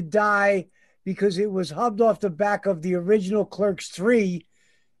started to die because it was hubbed off the back of the original Clerks 3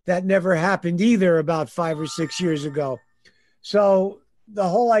 that never happened either about 5 or 6 years ago. So the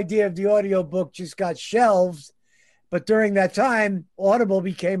whole idea of the audiobook just got shelved. But during that time, Audible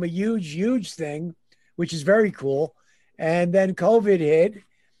became a huge, huge thing, which is very cool. And then COVID hit,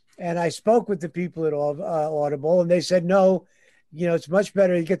 and I spoke with the people at Audible, and they said, no, it's much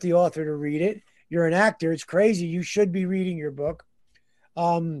better to get the author to read it. You're an actor. It's crazy. You should be reading your book.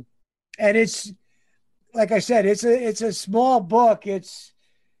 And it's, like I said, it's a small book. It's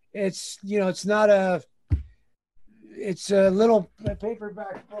not it's a little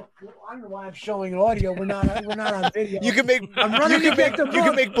paperback book. I don't know why I'm showing an audio. We're not on video. You can make, I'm running to get the book. You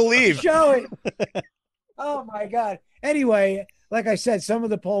can make believe. Show it. Oh my God. Anyway, like I said, some of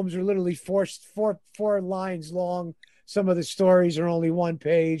the poems are literally four lines long. Some of the stories are only one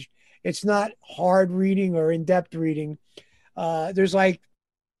page. It's not hard reading or in-depth reading. There's like,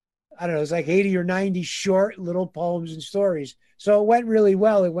 I don't know, it's like 80 or 90 short little poems and stories. So it went really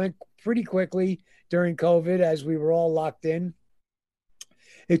well. It went pretty quickly during COVID as we were all locked in.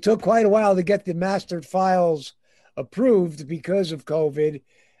 It took quite a while to get the mastered files approved because of COVID.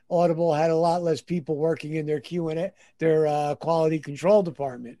 Audible had a lot less people working in their Q&A, their quality control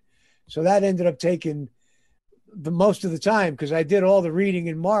department. So that ended up taking the most of the time because I did all the reading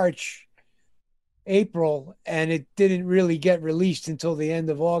in March, April, and it didn't really get released until the end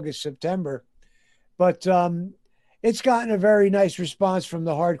of August, September. But it's gotten a very nice response from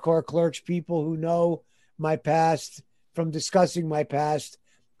the hardcore Clerks people who know my past from discussing my past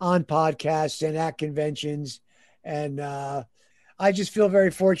on podcasts and at conventions. And I just feel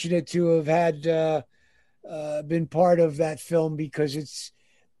very fortunate to have had been part of that film because it's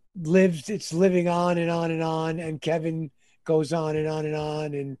living on and on and on, and Kevin goes on and on and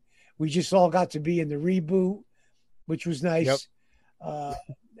on, and we just all got to be in the reboot, which was nice. Yep.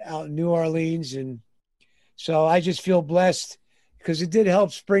 Out in New Orleans. And so I just feel blessed because it did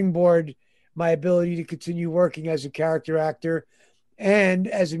help springboard my ability to continue working as a character actor. And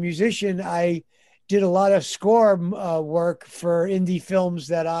as a musician, I did a lot of score work for indie films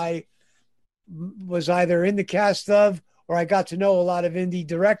that I was either in the cast of, or I got to know a lot of indie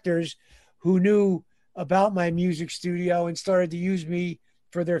directors who knew about my music studio and started to use me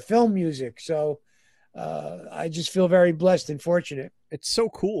for their film music. So I just feel very blessed and fortunate. It's so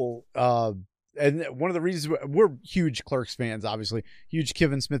cool. And one of the reasons we're huge Clerks fans, obviously huge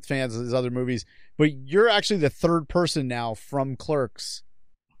Kevin Smith fans of his other movies, but you're actually the third person now from Clerks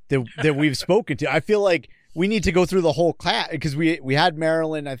that we've spoken to. I feel like we need to go through the whole class because we had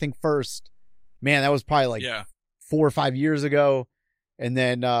Marilyn, I think first, man, that was probably like 4 or 5 years ago. And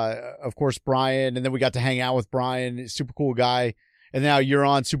then, of course, Brian, and then we got to hang out with Brian, super cool guy. And now you're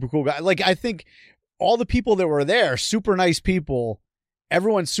on, super cool guy. Like, I think all the people that were there, super nice people.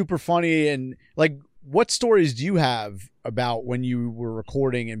 Everyone's super funny. And like, what stories do you have about when you were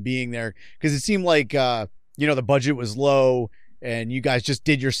recording and being there? Because it seemed like, the budget was low and you guys just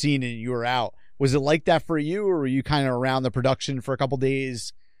did your scene and you were out. Was it like that for you, or were you kind of around the production for a couple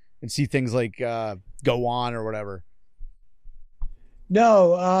days and see things like go on or whatever?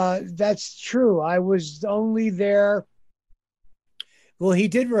 No, that's true. I was only there. Well, he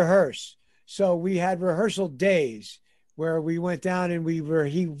did rehearse. So we had rehearsal days where we went down and he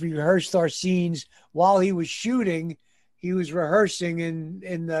rehearsed our scenes while he was shooting. He was rehearsing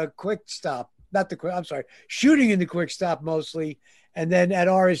in the quick stop, shooting in the quick stop mostly. And then at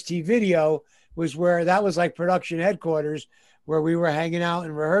RST Video was where that was like production headquarters where we were hanging out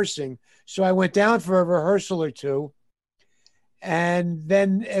and rehearsing. So I went down for a rehearsal or two. And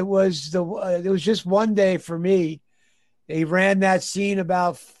then it was just one day for me. He ran that scene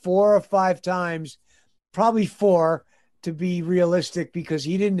about 4 or 5 times, probably 4 to be realistic, because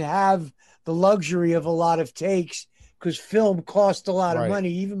he didn't have the luxury of a lot of takes because film cost a lot of money,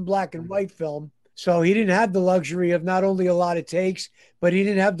 even black and white film. So he didn't have the luxury of not only a lot of takes, but he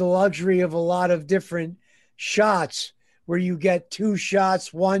didn't have the luxury of a lot of different shots where you get 2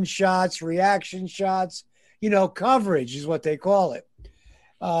 shots, 1 shots, reaction shots, coverage is what they call it.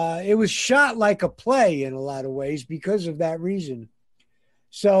 It was shot like a play in a lot of ways because of that reason.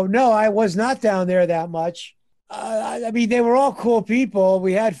 So no, I was not down there that much. I mean, they were all cool people.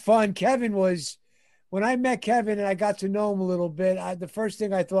 We had fun. When I met Kevin and I got to know him a little bit, the first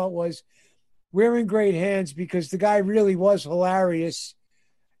thing I thought was, we're in great hands because the guy really was hilarious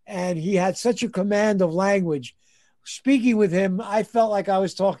and he had such a command of language. Speaking with him, I felt like I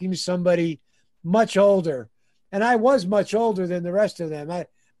was talking to somebody much older. And I was much older than the rest of them.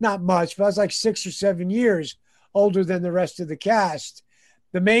 Not much, but I was like 6 or 7 years older than the rest of the cast.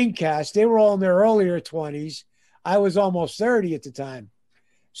 The main cast, they were all in their earlier 20s. I was almost 30 at the time.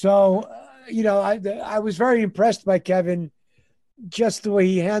 So, I was very impressed by Kevin, just the way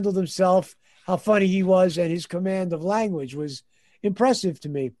he handled himself, how funny he was, and his command of language was impressive to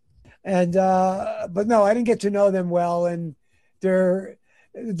me. And but no, I didn't get to know them well. And the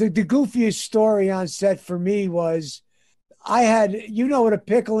goofiest story on set for me was I had, what a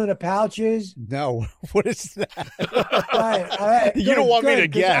pickle in a pouch is? No, what is that? Right. You don't want me to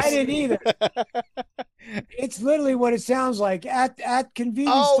guess. I didn't either. It's literally what it sounds like at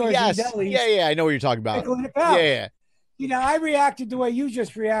convenience stores and delis. Yeah, I know what you're talking about. Pickle in a pouch. Yeah. I reacted the way you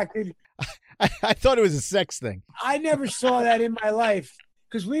just reacted. I thought it was a sex thing. I never saw that in my life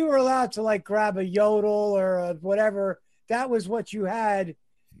because we were allowed to like grab a yodel or whatever. That was what you had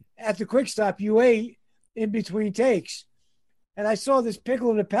at the Quick Stop. You ate in between takes. And I saw this pickle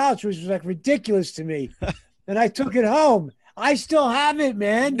in a pouch, which was like ridiculous to me. And I took it home. I still have it,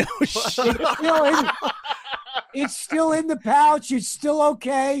 man. No shit. It's still in the pouch. It's still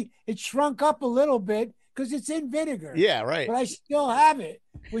okay. It shrunk up a little bit because it's in vinegar. Yeah, right. But I still have it,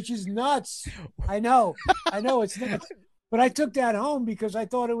 which is nuts. I know it's nuts. But I took that home because I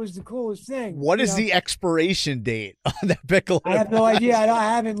thought it was the coolest thing. What is the expiration date on that pickle? I have no idea. I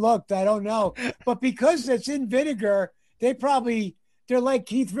haven't looked. I don't know. But because it's in vinegar, they're like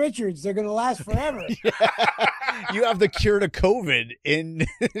Keith Richards. They're going to last forever. Yeah. You have the cure to COVID in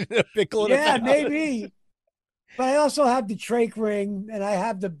a pickle. Yeah, maybe. But I also have the trach ring and I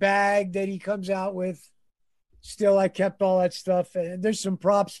have the bag that he comes out with. Still, I kept all that stuff. And there's some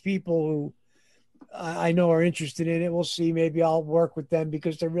props people who I know are interested in it. We'll see. Maybe I'll work with them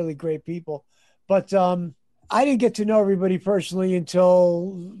because they're really great people. But I didn't get to know everybody personally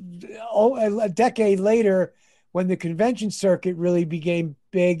until a decade later when the convention circuit really became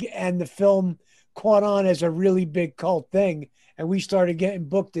big and the film caught on as a really big cult thing. And we started getting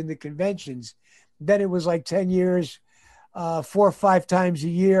booked in the conventions. Then it was like 10 years, 4 or 5 times a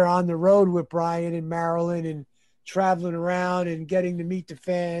year on the road with Brian in Maryland and traveling around and getting to meet the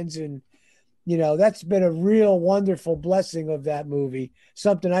fans. And, that's been a real wonderful blessing of that movie.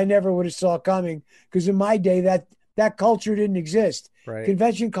 Something I never would have saw coming because in my day that culture didn't exist. Right.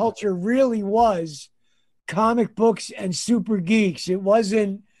 Convention culture really was comic books and super geeks. It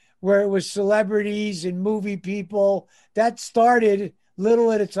wasn't where it was celebrities and movie people. That started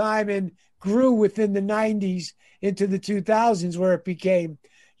little at a time and grew within the 90s into the 2000s where it became,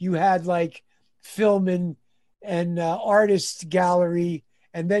 you had like film and artist gallery,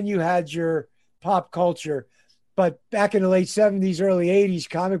 and then you had your pop culture. But back in the late 70s, early 80s,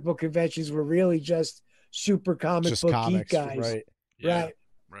 comic book conventions were really just super comic book comics, geek guys. Right. Yeah, Right.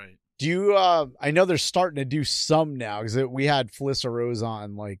 right. Do you, I know they're starting to do some now because we had Felissa Rose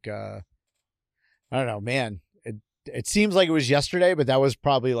on like, I don't know, man. It seems like it was yesterday, but that was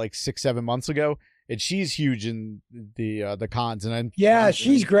probably like 6-7 months ago. And she's huge in the cons. And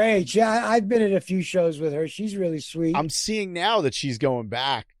she's great. Yeah, I've been at a few shows with her. She's really sweet. I'm seeing now that she's going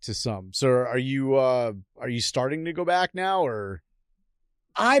back to some. So are you starting to go back now, or?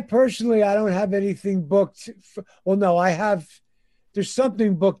 I personally, I don't have anything booked. No, I have. There's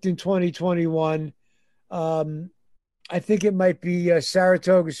something booked in 2021. I think it might be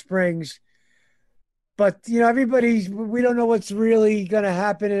Saratoga Springs. But, we don't know what's really going to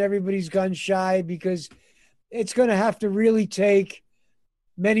happen, and everybody's gun shy because it's going to have to really take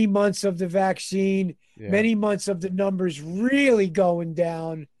many months of the vaccine, many months of the numbers really going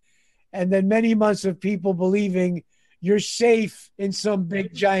down, and then many months of people believing you're safe in some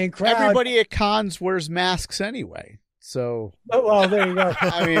big giant crowd. Everybody at cons wears masks anyway. So, well, there you go.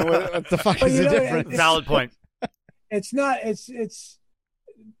 I mean, what the fuck is the difference? Valid point. It's not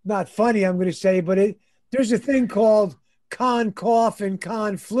funny, I'm going to say, but there's a thing called con cough and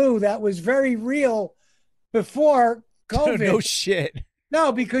con flu that was very real before COVID. No shit.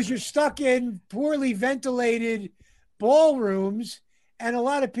 No, because you're stuck in poorly ventilated ballrooms, and a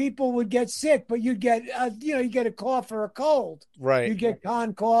lot of people would get sick, but you'd get, you get a cough or a cold. Right. You get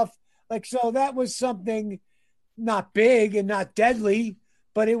con cough. So that was something not big and not deadly,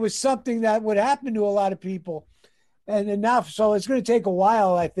 but it was something that would happen to a lot of people. And now, so it's going to take a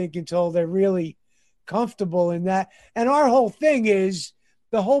while, I think, until they're really comfortable in that. And our whole thing is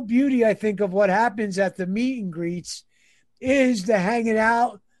the whole beauty, I think, of what happens at the meet and greets is the hanging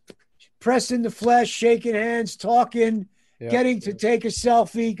out, pressing the flesh, shaking hands, talking, getting to take a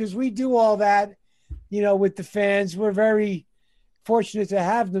selfie, because we do all that, with the fans. We're very fortunate to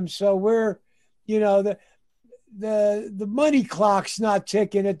have them. So we're, the money clock's not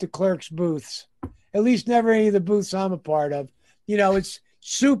ticking at the Clerks booths, at least never any of the booths I'm a part of. It's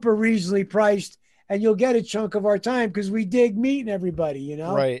super reasonably priced, and you'll get a chunk of our time because we dig meeting everybody,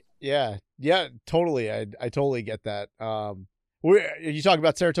 Right. Yeah. Yeah, totally. I totally get that. You talk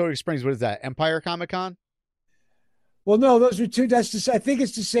about Saratoga Springs. What is that? Empire Comic-Con? Well, no, those are two. I think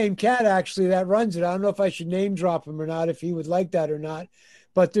it's the same cat actually that runs it. I don't know if I should name drop him or not, if he would like that or not.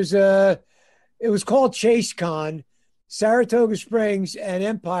 But it was called Chase Con. Saratoga Springs and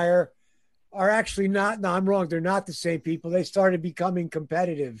Empire are actually not. No, I'm wrong. They're not the same people. They started becoming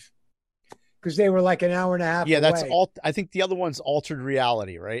competitive because they were like an hour and a half. Yeah, away. that's all. I think the other one's Altered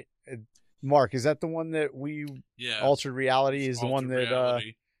Reality, right? Mark, is that the one that we? Yeah, Altered Reality is the one that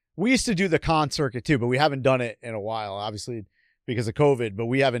Reality. We used to do the con circuit too, but we haven't done it in a while, obviously because of COVID. But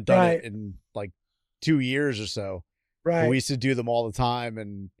we haven't done it in like 2 years or so. Right. But we used to do them all the time,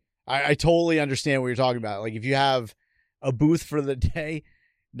 and I totally understand what you're talking about. Like if you have a booth for the day,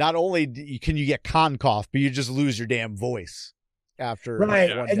 not only can you get con cough, but you just lose your damn voice after.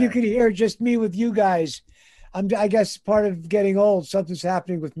 Right, and you can hear just me with you guys. I guess part of getting old, something's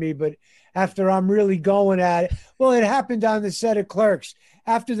happening with me. But after I'm really going at it, well, it happened on the set of Clerks.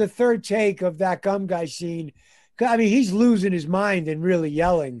 After the third take of that gum guy scene, I mean, he's losing his mind and really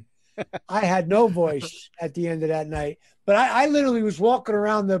yelling. I had no voice at the end of that night. But I literally was walking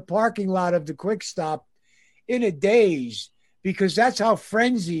around the parking lot of the Quick Stop in a daze, because that's how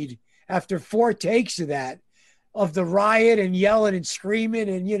frenzied after 4 takes of the riot and yelling and screaming,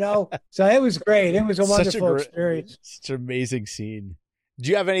 and so it was great. It was a wonderful experience. It's an amazing scene. Do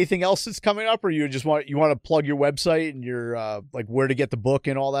you have anything else that's coming up, or you just want to plug your website and your like where to get the book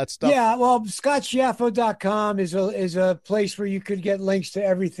and all that stuff? Yeah, well, ScottSchiaffo.com is a place where you could get links to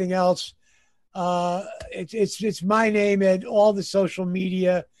everything else. It's my name at all the social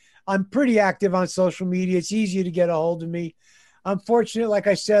media. I'm pretty active on social media. It's easy to get a hold of me. I'm fortunate, like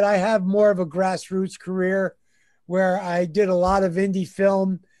I said, I have more of a grassroots career where I did a lot of indie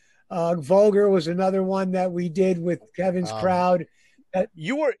film. Vulgar was another one that we did with Kevin's crowd.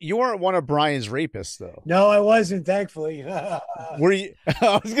 You weren't one of Brian's rapists, though. No, I wasn't, thankfully. Were you?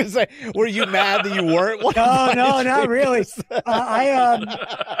 I was gonna say, were you mad that you weren't one? No, not really.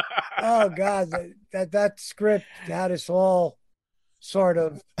 Oh God, that script had us all sort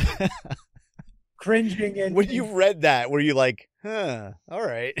of cringing. And when you read that, were you like, all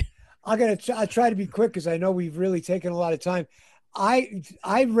right? I try to be quick because I know we've really taken a lot of time. I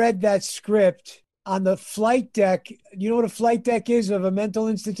read that script on the flight deck. You know what a flight deck is of a mental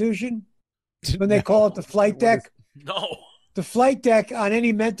institution? When they call it the flight deck? No. The flight deck on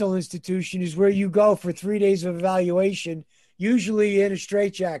any mental institution is where you go for 3 days of evaluation, usually in a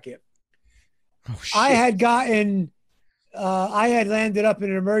straitjacket. Oh, shit. I had landed up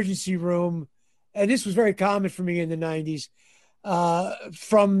in an emergency room, and this was very common for me in the 90s,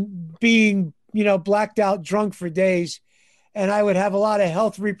 from being, blacked out drunk for days. And I would have a lot of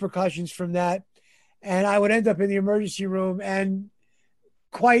health repercussions from that. And I would end up in the emergency room, and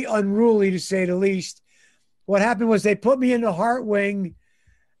quite unruly, to say the least. What happened was they put me in the heart wing.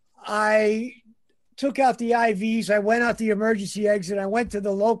 I took out the IVs. I went out the emergency exit. I went to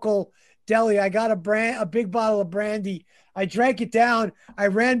the local deli. I got a big bottle of brandy. I drank it down. I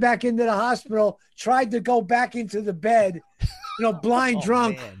ran back into the hospital, tried to go back into the bed, blind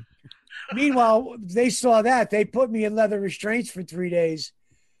drunk. Man. Meanwhile, they saw that. They put me in leather restraints for 3 days.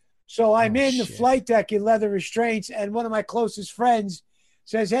 So I'm in the flight deck in leather restraints, and one of my closest friends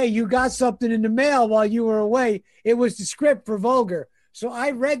says, "Hey, you got something in the mail while you were away." It was the script for Vulgar. So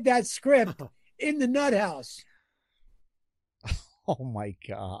I read that script in the nut house. Oh my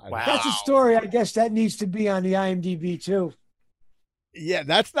God. Wow. That's a story, I guess, that needs to be on the IMDb too. Yeah,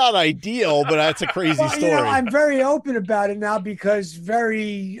 that's not ideal, but that's a crazy story. I'm very open about it now because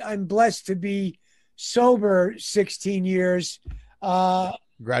I'm blessed to be sober 16 years.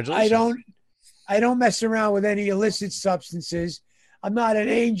 Congratulations. I don't mess around with any illicit substances. I'm not an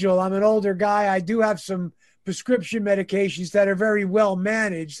angel. I'm an older guy. I do have some prescription medications that are very well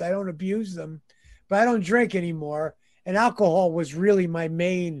managed. I don't abuse them, but I don't drink anymore. And alcohol was really my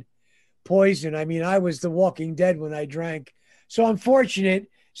main poison. I mean, I was the Walking Dead when I drank. So I'm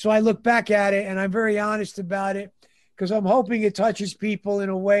fortunate. So I look back at it and I'm very honest about it because I'm hoping it touches people in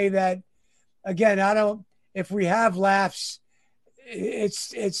a way that, again, if we have laughs,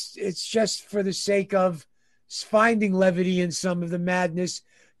 it's just for the sake of finding levity in some of the madness,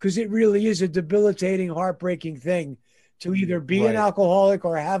 because it really is a debilitating, heartbreaking thing to either be an alcoholic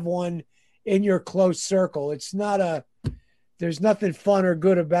or have one in your close circle. It's not There's nothing fun or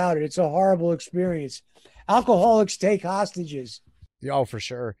good about it. It's a horrible experience. Alcoholics take hostages. Oh, for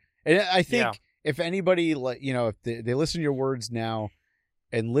sure. And I think Yeah. if anybody, if they listen to your words now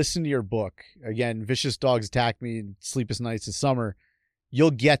and listen to your book, again, Vicious Dogs Attack Me and Sleepless Nights in Summer,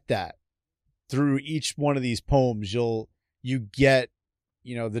 you'll get that through each one of these poems. You get,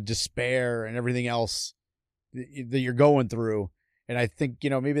 the despair and everything else that you're going through. And I think,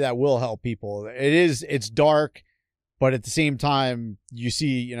 maybe that will help people. It's dark, but at the same time, you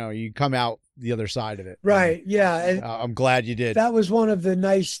see, you come out the other side of it. Right. Yeah. And I'm glad you did. that was one of the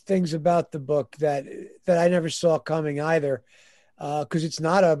nice things about the book that I never saw coming either. Because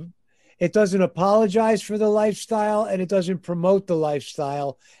it doesn't apologize for the lifestyle and it doesn't promote the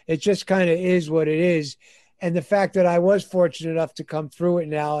lifestyle. It just kind of is what it is. And the fact that I was fortunate enough to come through it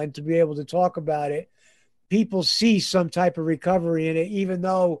now and to be able to talk about it, people see some type of recovery in it, even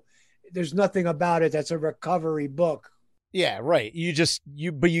though there's nothing about it that's a recovery book. Yeah, right.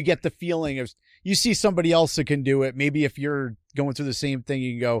 But you get the feeling of, you see somebody else that can do it. Maybe if you're going through the same thing,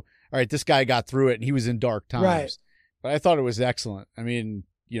 you can go, all right, this guy got through it and he was in dark times. Right. But I thought it was excellent. I mean,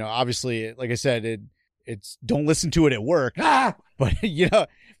 obviously, like I said, it's don't listen to it at work, Ah! but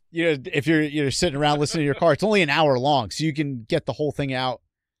if you're sitting around listening to your car, it's only an hour long, so you can get the whole thing out,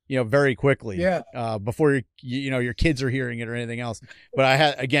 very quickly. Yeah. Before your kids are hearing it or anything else. But I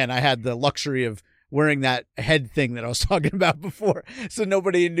had the luxury of wearing that head thing that I was talking about before, so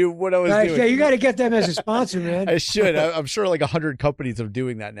nobody knew what I was Nice. doing. Yeah, you got to get them as a sponsor, man. I should. I'm sure like 100 companies are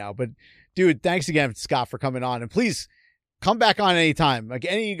doing that now. But dude, thanks again, Scott, for coming on, and please come back on anytime. Like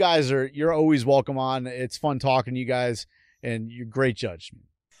any of you guys you're always welcome on. It's fun talking to you guys, and you're a great judge.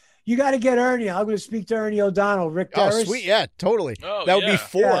 You got to get Ernie. I'm going to speak to Ernie O'Donnell. Rick Darris. Oh, sweet. Yeah, totally. Oh, that would be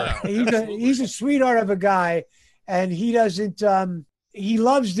 4. Yeah. He's a sweetheart of a guy, and he doesn't. He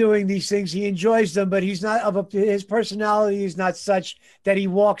loves doing these things. He enjoys them, but he's not his personality is not such that he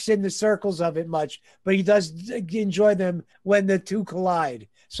walks in the circles of it much. But he does enjoy them when the two collide.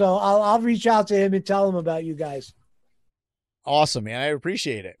 So I'll reach out to him and tell him about you guys. Awesome, man. I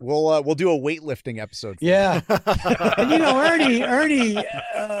appreciate it. We'll do a weightlifting episode. Yeah. And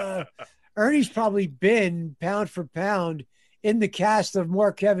Ernie's probably been pound for pound in the cast of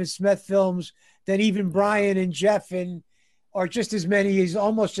more Kevin Smith films than even Brian and Jeff or almost just as many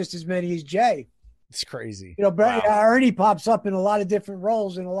as Jay. It's crazy. Ernie pops up in a lot of different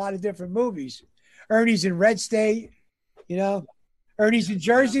roles in a lot of different movies. Ernie's in Red State, Ernie's in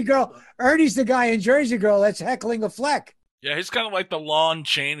Jersey Girl. Ernie's the guy in Jersey Girl that's heckling a Fleck. Yeah, he's kind of like the Lon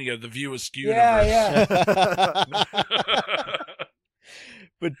Chaney of the View Askew Yeah.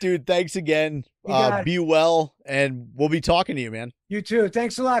 But dude, thanks again. got it. Be well, and we'll be talking to you, man. You too.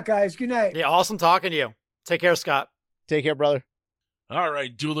 Thanks a lot, guys. Good night. Yeah, awesome talking to you. Take care, Scott. Take care, brother. All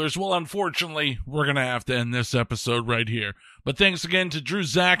right, duelers. Well, unfortunately, we're going to have to end this episode right here. But thanks again to Drew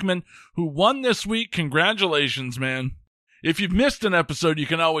Zachman, who won this week. Congratulations, man. If you've missed an episode, you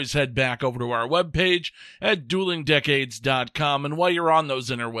can always head back over to our webpage at duelingdecades.com. And while you're on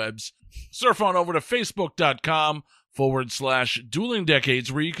those interwebs, surf on over to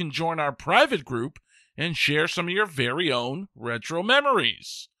facebook.com/duelingdecades, where you can join our private group and share some of your very own retro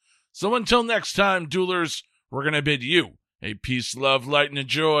memories. So until next time, duelers, we're going to bid you a peace, love, light, and a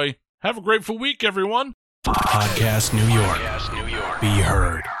joy. Have a grateful week, everyone. Podcast New York. Be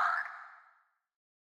heard.